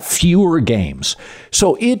fewer games.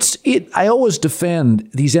 So I always defend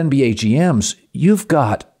these NBA GMs. You've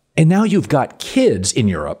got kids in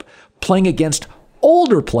Europe playing against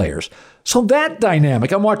older players. So that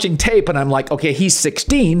dynamic, I'm watching tape and I'm like, okay, he's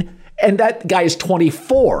 16 and that guy's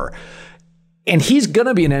 24 and he's going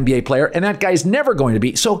to be an NBA player and that guy's never going to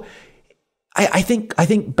be. So I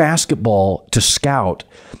think basketball to scout,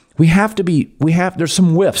 there's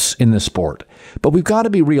some whiffs in this sport, but we've got to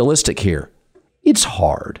be realistic here. It's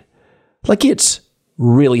hard. Like it's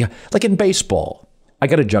really, like in baseball, I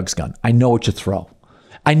got a jugs gun. I know what you throw.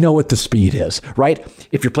 I know what the speed is, right?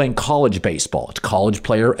 If you're playing college baseball, it's college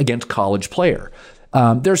player against college player.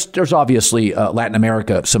 There's obviously Latin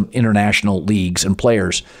America, some international leagues and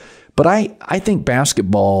players. But I think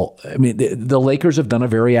basketball, I mean, the Lakers have done a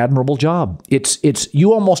very admirable job. It's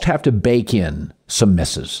you almost have to bake in some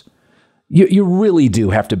misses. You really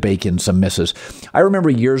do have to bake in some misses. I remember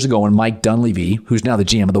years ago when Mike Dunleavy, who's now the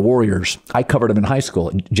GM of the Warriors, I covered him in high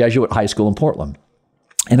school, Jesuit High School in Portland.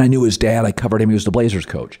 And I knew his dad. I covered him. He was the Blazers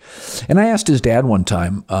coach. And I asked his dad one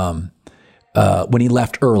time when he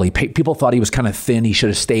left early, people thought he was kind of thin. He should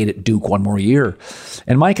have stayed at Duke one more year.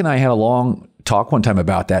 And Mike and I had a long talk one time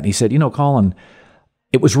about that. And he said, Colin,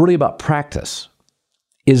 it was really about practice.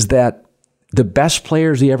 Is that the best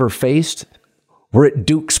players he ever faced were at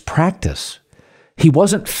Duke's practice. He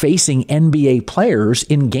wasn't facing NBA players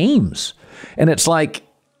in games. And it's like,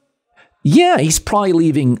 yeah, he's probably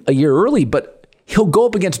leaving a year early, but he'll go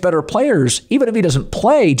up against better players, even if he doesn't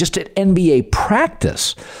play, just at NBA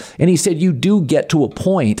practice. And he said, you do get to a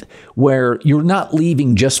point where you're not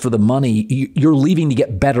leaving just for the money. You're leaving to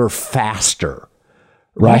get better faster,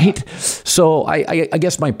 right? Yeah. So I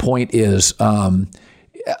guess my point is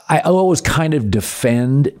I always kind of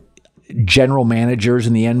defend general managers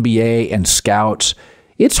in the NBA and scouts.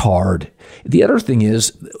 It's hard. The other thing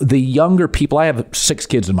is the younger people, I have 6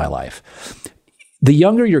 kids in my life. The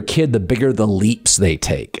younger your kid, the bigger the leaps they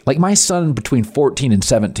take. Like my son between 14 and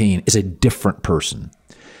 17 is a different person.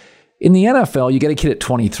 In the NFL, you get a kid at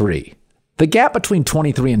 23. The gap between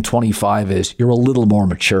 23 and 25 is you're a little more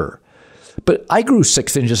mature. But I grew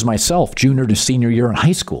 6 inches myself, junior to senior year in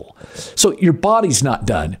high school. So your body's not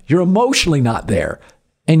done. You're emotionally not there.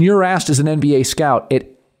 And you're asked as an NBA scout at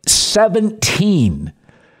 17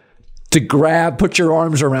 to put your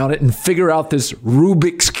arms around it and figure out this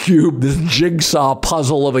Rubik's Cube, this jigsaw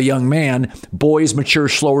puzzle of a young man. Boys mature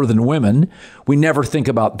slower than women. We never think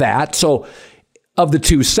about that. So of the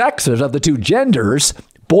two sexes, of the two genders,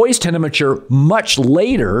 boys tend to mature much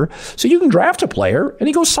later. So you can draft a player and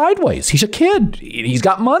he goes sideways. He's a kid. He's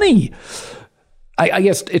got money. I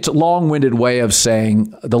guess it's a long-winded way of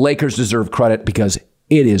saying the Lakers deserve credit because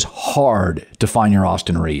it is hard to find your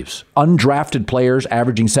Austin Reeves. Undrafted players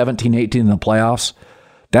averaging 17, 18 in the playoffs.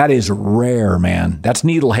 That is rare, man. That's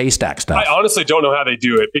needle haystack stuff. I honestly don't know how they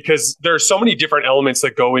do it because there are so many different elements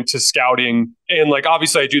that go into scouting. And like,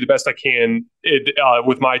 obviously I do the best I can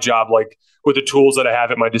with my job, like with the tools that I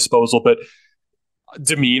have at my disposal, but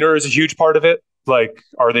demeanor is a huge part of it. Like,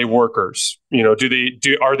 are they workers? Are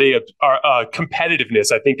they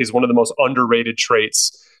competitiveness, I think, is one of the most underrated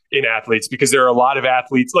traits in athletes, because there are a lot of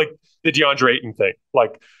athletes like the DeAndre Ayton thing.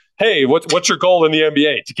 Like, hey, what's your goal in the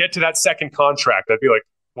NBA? To get to that second contract. I'd be like,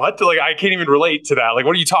 what? Like, I can't even relate to that. Like,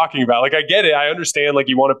 what are you talking about? Like, I get it. I understand, like,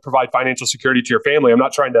 you want to provide financial security to your family. I'm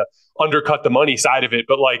not trying to undercut the money side of it,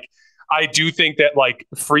 but like, I do think that like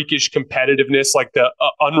freakish competitiveness, like the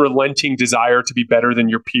unrelenting desire to be better than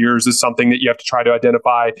your peers is something that you have to try to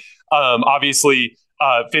identify. Obviously,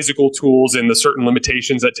 physical tools and the certain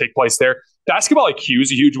limitations that take place there. Basketball IQ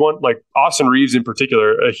is a huge one. Like Austin Reeves in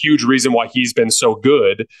particular, a huge reason why he's been so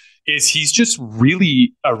good is he's just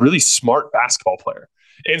really a really smart basketball player.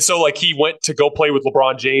 And so like he went to go play with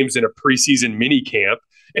LeBron James in a preseason mini camp,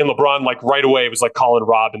 and LeBron like right away was like calling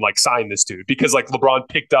Rob and like sign this dude, because like LeBron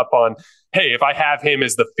picked up on, hey, if I have him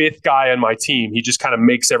as the 5th guy on my team, he just kind of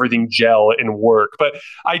makes everything gel and work. But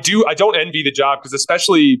I don't envy the job, because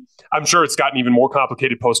especially I'm sure it's gotten even more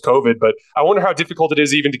complicated post-COVID, but I wonder how difficult it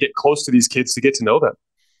is even to get close to these kids to get to know them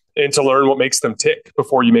and to learn what makes them tick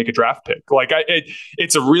before you make a draft pick. Like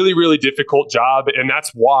it's a really, really difficult job. And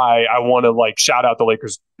that's why I want to like shout out the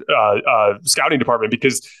Lakers scouting department,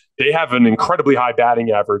 because they have an incredibly high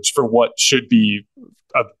batting average for what should be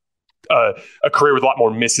a career with a lot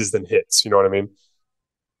more misses than hits. You know what I mean?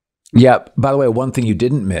 Yeah. By the way, one thing you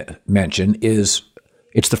didn't mention is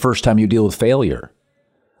it's the first time you deal with failure.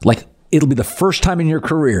 Like, it'll be the first time in your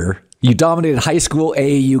career you dominated high school,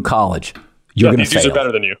 AAU, college. You're going to fail. These are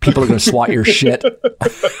better than you. People are going to swat your shit.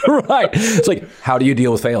 Right. It's like, how do you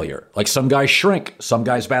deal with failure? Like, some guys shrink, some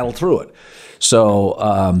guys battle through it. So,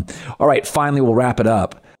 all right, finally, we'll wrap it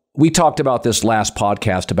up. We talked about this last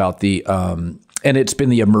podcast about the, and it's been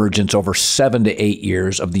the emergence over 7 to 8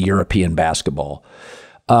 years of the European basketball.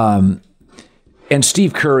 And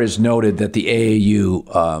Steve Kerr has noted that the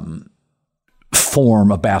AAU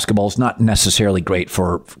form of basketball is not necessarily great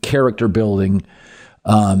for character building.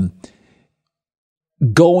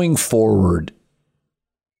 Going forward,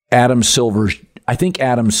 I think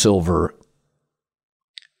Adam Silver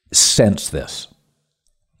sensed this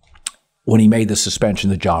when he made the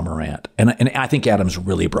suspension of Ja Morant. And I think Adam's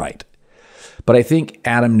really bright. But I think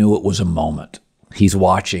Adam knew it was a moment. He's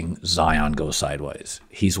watching Zion go sideways.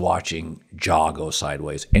 He's watching Ja go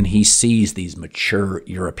sideways. And he sees these mature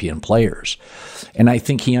European players. And I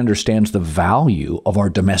think he understands the value of our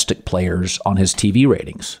domestic players on his TV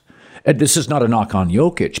ratings. And this is not a knock on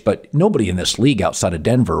Jokic, but nobody in this league outside of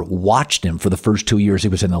Denver watched him for the first 2 years he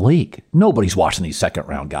was in the league. Nobody's watching these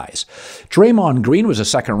second-round guys. Draymond Green was a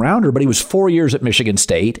second-rounder, but he was 4 years at Michigan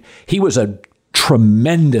State. He was a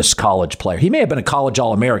tremendous college player. He may have been a college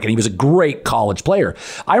All-American. He was a great college player.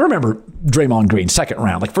 I remember Draymond Green, second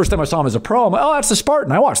round. Like, first time I saw him as a pro, I'm like, oh, that's the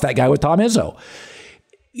Spartan. I watched that guy with Tom Izzo.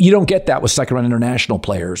 You don't get that with second-round international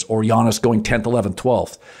players or Giannis going 10th, 11th,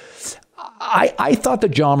 12th. I thought the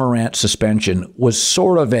Ja Morant suspension was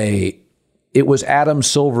sort of it was Adam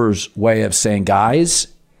Silver's way of saying, guys,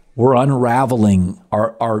 we're unraveling.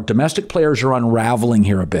 Our domestic players are unraveling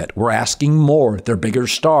here a bit. We're asking more. They're bigger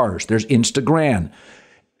stars. There's Instagram.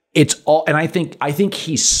 It's all, and I think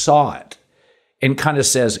he saw it and kind of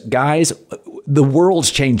says, guys, the world's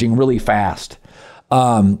changing really fast.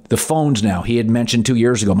 The phones now, he had mentioned 2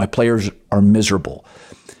 years ago, my players are miserable.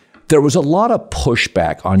 There was a lot of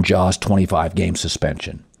pushback on Ja's 25-game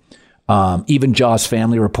suspension. Even Ja's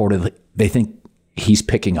family reported they think he's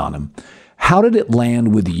picking on him. How did it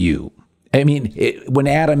land with you? I mean, when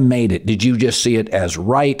Adam made it, did you just see it as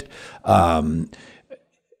right? I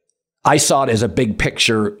saw it as a big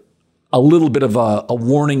picture, a little bit of a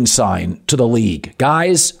warning sign to the league.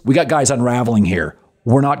 Guys, we got guys unraveling here.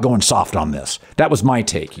 We're not going soft on this. That was my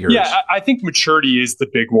take. Yours. Yeah, I think maturity is the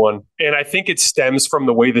big one. And I think it stems from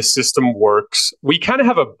the way the system works. We kind of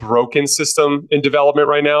have a broken system in development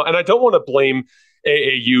right now. And I don't want to blame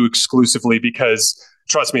AAU exclusively because,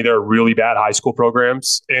 trust me, there are really bad high school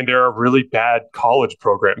programs and there are really bad college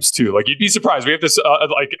programs too. Like, you'd be surprised. We have this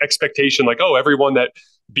expectation like, oh, everyone that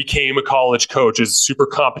became a college coach is super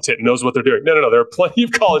competent and knows what they're doing. No. There are plenty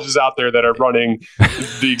of colleges out there that are running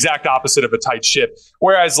the exact opposite of a tight ship.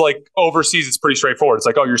 Whereas like overseas, it's pretty straightforward. It's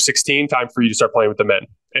like, oh, you're 16, time for you to start playing with the men.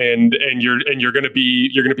 And you're going to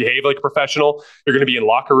behave like a professional. You're going to be in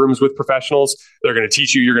locker rooms with professionals. They're going to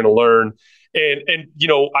teach you, you're going to learn. And you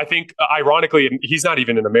know, I think ironically, and he's not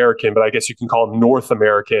even an American, but I guess you can call him North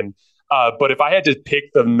American. But if I had to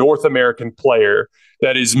pick the North American player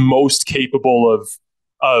that is most capable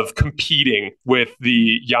of competing with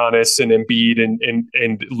the Giannis and Embiid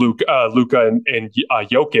and Luka and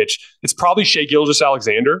Jokic, it's probably Shai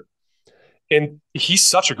Gilgeous-Alexander. And he's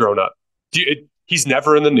such a grown-up. He's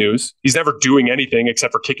never in the news. He's never doing anything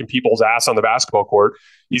except for kicking people's ass on the basketball court.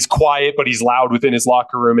 He's quiet, but he's loud within his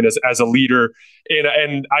locker room and as a leader.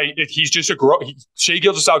 He's just Shai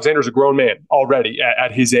Gilgeous-Alexander is a grown man already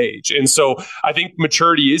at his age. And so I think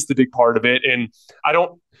maturity is the big part of it. And I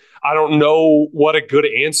don't know what a good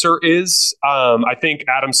answer is. I think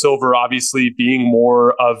Adam Silver, obviously being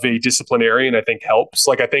more of a disciplinarian, I think helps.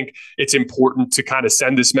 Like, I think it's important to kind of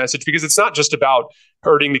send this message because it's not just about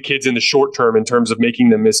hurting the kids in the short term in terms of making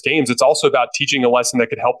them miss games. It's also about teaching a lesson that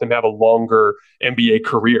could help them have a longer NBA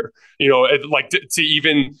career. You know, like to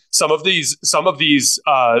even some of these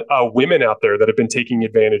women out there that have been taking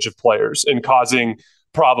advantage of players and causing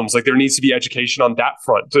problems. Like, there needs to be education on that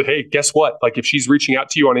front. So, hey, guess what? Like, if she's reaching out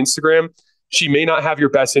to you on Instagram, she may not have your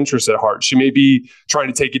best interest at heart. She may be trying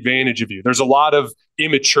to take advantage of you. There's a lot of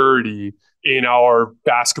immaturity in our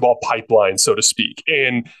basketball pipeline, so to speak.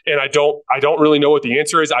 And I don't really know what the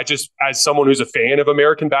answer is. I just, as someone who's a fan of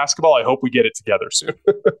American basketball, I hope we get it together soon.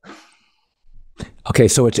 Okay,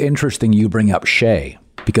 so it's interesting you bring up Shai,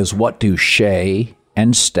 because what do Shai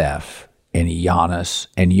and Steph and Giannis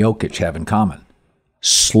and Jokic have in common?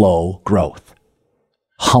 Slow growth.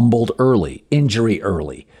 Humbled early, injury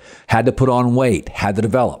early, had to put on weight, had to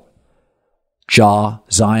develop. Ja,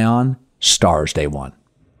 Zion, stars day one.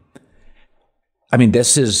 I mean,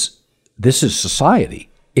 this is society.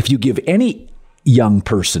 If you give any young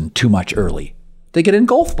person too much early, they get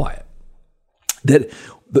engulfed by it.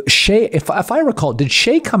 Shai, if I recall, did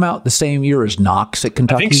Shai come out the same year as Knox at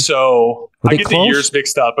Kentucky? I think so. I get close? The years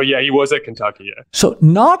mixed up, but yeah, he was at Kentucky. Yeah. So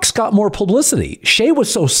Knox got more publicity. Shai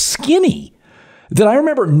was so skinny that I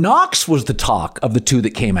remember Knox was the talk of the two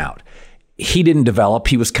that came out. He didn't develop.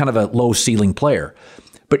 He was kind of a low ceiling player,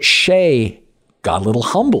 but Shai got a little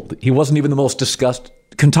humbled. He wasn't even the most discussed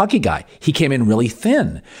Kentucky guy. He came in really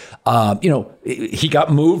thin. He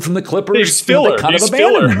got moved from the Clippers. He's filler. He's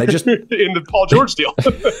filler. They just in the Paul George deal.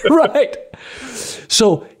 Right.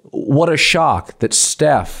 So what a shock that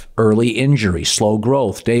Steph, early injury, slow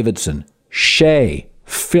growth, Davidson, Shea,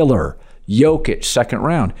 filler, Jokic, second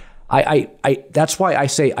round. I that's why I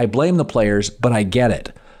say I blame the players, but I get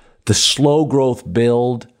it. The slow growth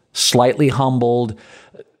build, slightly humbled,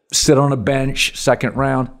 sit on a bench, second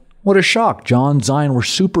round. What a shock. John, Zion were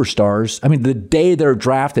superstars. I mean, the day they're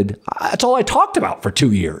drafted, that's all I talked about for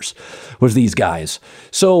 2 years was these guys.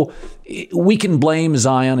 So we can blame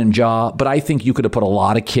Zion and Ja, but I think you could have put a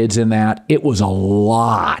lot of kids in that. It was a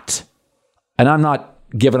lot. And I'm not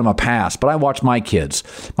giving them a pass, but I watch my kids.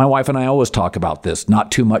 My wife and I always talk about this,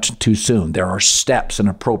 not too much too soon. There are steps and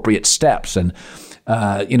appropriate steps. And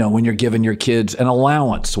when you're giving your kids an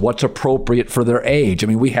allowance, what's appropriate for their age. I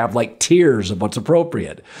mean, we have like tiers of what's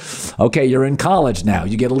appropriate. Okay, you're in college now.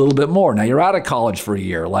 You get a little bit more. Now you're out of college for a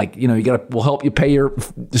year. Like, we'll help you pay your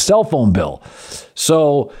cell phone bill.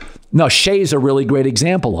 So, no, Shea's a really great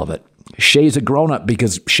example of it. Shea's a grown-up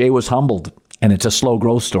because Shea was humbled, and it's a slow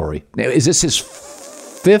growth story. Now, is this his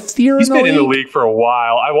fifth year He's in the been league? in the league for a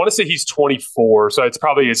while. I want to say he's 24, so it's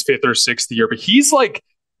probably his fifth or sixth year. But he's like,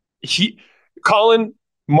 Colin,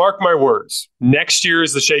 mark my words. Next year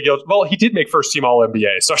is the Shea Gilgeous. Well, he did make first team All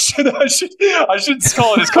NBA, so I should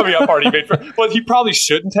call it his coming out party. But he probably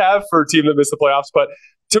shouldn't have for a team that missed the playoffs. But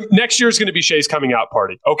next year is going to be Shea's coming out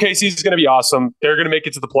party. OKC's going to be awesome. They're going to make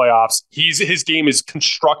it to the playoffs. His game is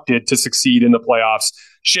constructed to succeed in the playoffs.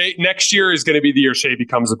 Shea next year is going to be the year Shea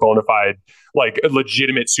becomes a bona fide, like a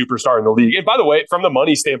legitimate superstar in the league. And by the way, from the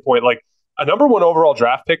money standpoint, like, a number one overall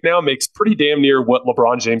draft pick now makes pretty damn near what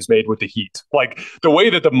LeBron James made with the Heat. Like, the way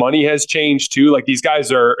that the money has changed too, like these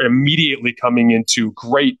guys are immediately coming into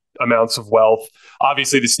great amounts of wealth.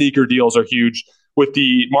 Obviously, the sneaker deals are huge with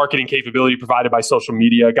the marketing capability provided by social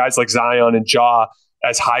media. Guys like Zion and Ja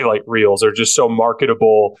as highlight reels are just so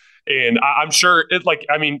marketable. And I'm sure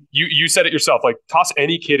you said it yourself, like toss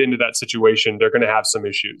any kid into that situation, they're going to have some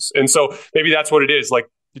issues. And so maybe that's what it is. Like,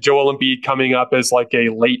 Joel Embiid coming up as like a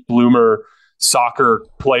late bloomer soccer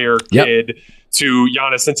player kid to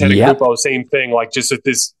Giannis Antetokounmpo, same thing, like just at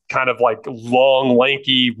this kind of like long,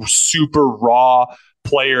 lanky, super raw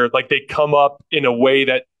player. Like they come up in a way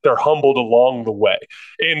that they're humbled along the way.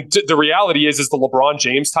 And the reality is the LeBron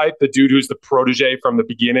James type, the dude who's the protege from the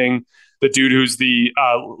beginning, the dude who's the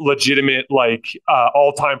legitimate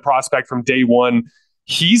all-time prospect from day one.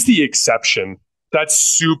 He's the exception. That's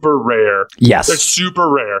super rare. Yes. That's super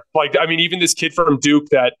rare. Like, I mean, even this kid from Duke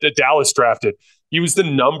that Dallas drafted, he was the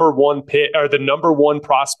number one pick or the number one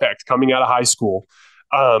prospect coming out of high school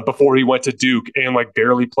before he went to Duke and like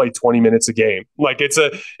barely played 20 minutes a game. Like it's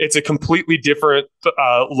a completely different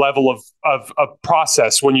level of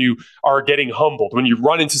process when you are getting humbled, when you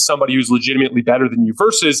run into somebody who's legitimately better than you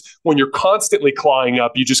versus when you're constantly clawing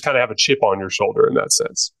up, you just kind of have a chip on your shoulder in that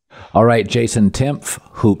sense. All right, Jason Timpf,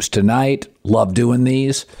 Hoops Tonight. Love doing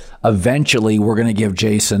these. Eventually, we're going to give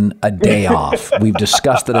Jason a day off. We've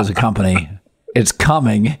discussed it as a company. It's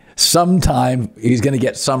coming. Sometime he's going to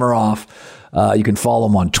get summer off. You can follow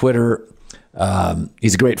him on Twitter.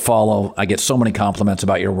 He's a great follow. I get so many compliments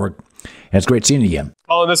about your work. And it's great seeing you again.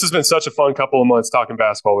 Oh, and this has been such a fun couple of months talking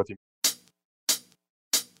basketball with you.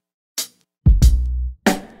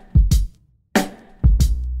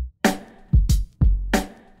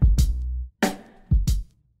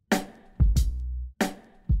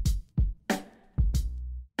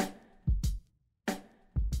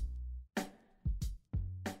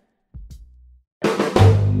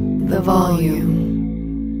 The Volume.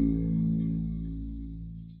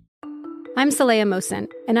 I'm Saleha Mohsen,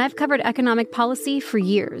 and I've covered economic policy for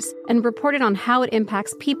years and reported on how it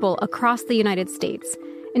impacts people across the United States.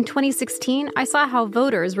 In 2016, I saw how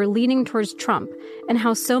voters were leaning towards Trump and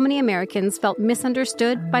how so many Americans felt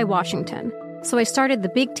misunderstood by Washington. So I started The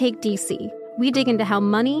Big Take DC. We dig into how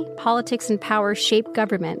money, politics, and power shape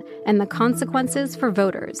government and the consequences for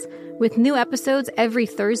voters. With new episodes every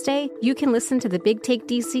Thursday, you can listen to The Big Take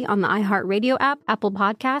DC on the iHeartRadio app, Apple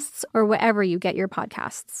Podcasts, or wherever you get your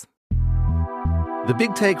podcasts. The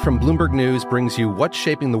Big Take from Bloomberg News brings you what's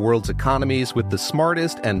shaping the world's economies with the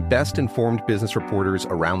smartest and best-informed business reporters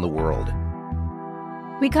around the world.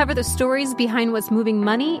 We cover the stories behind what's moving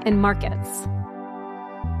money and markets.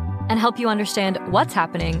 And help you understand what's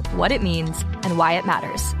happening, what it means, and why it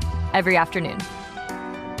matters. Every afternoon.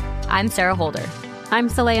 I'm Sarah Holder. I'm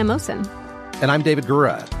Saleha Mohsen. And I'm David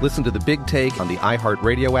Gura. Listen to The Big Take on the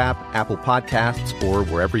iHeartRadio app, Apple Podcasts, or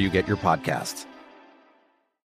wherever you get your podcasts.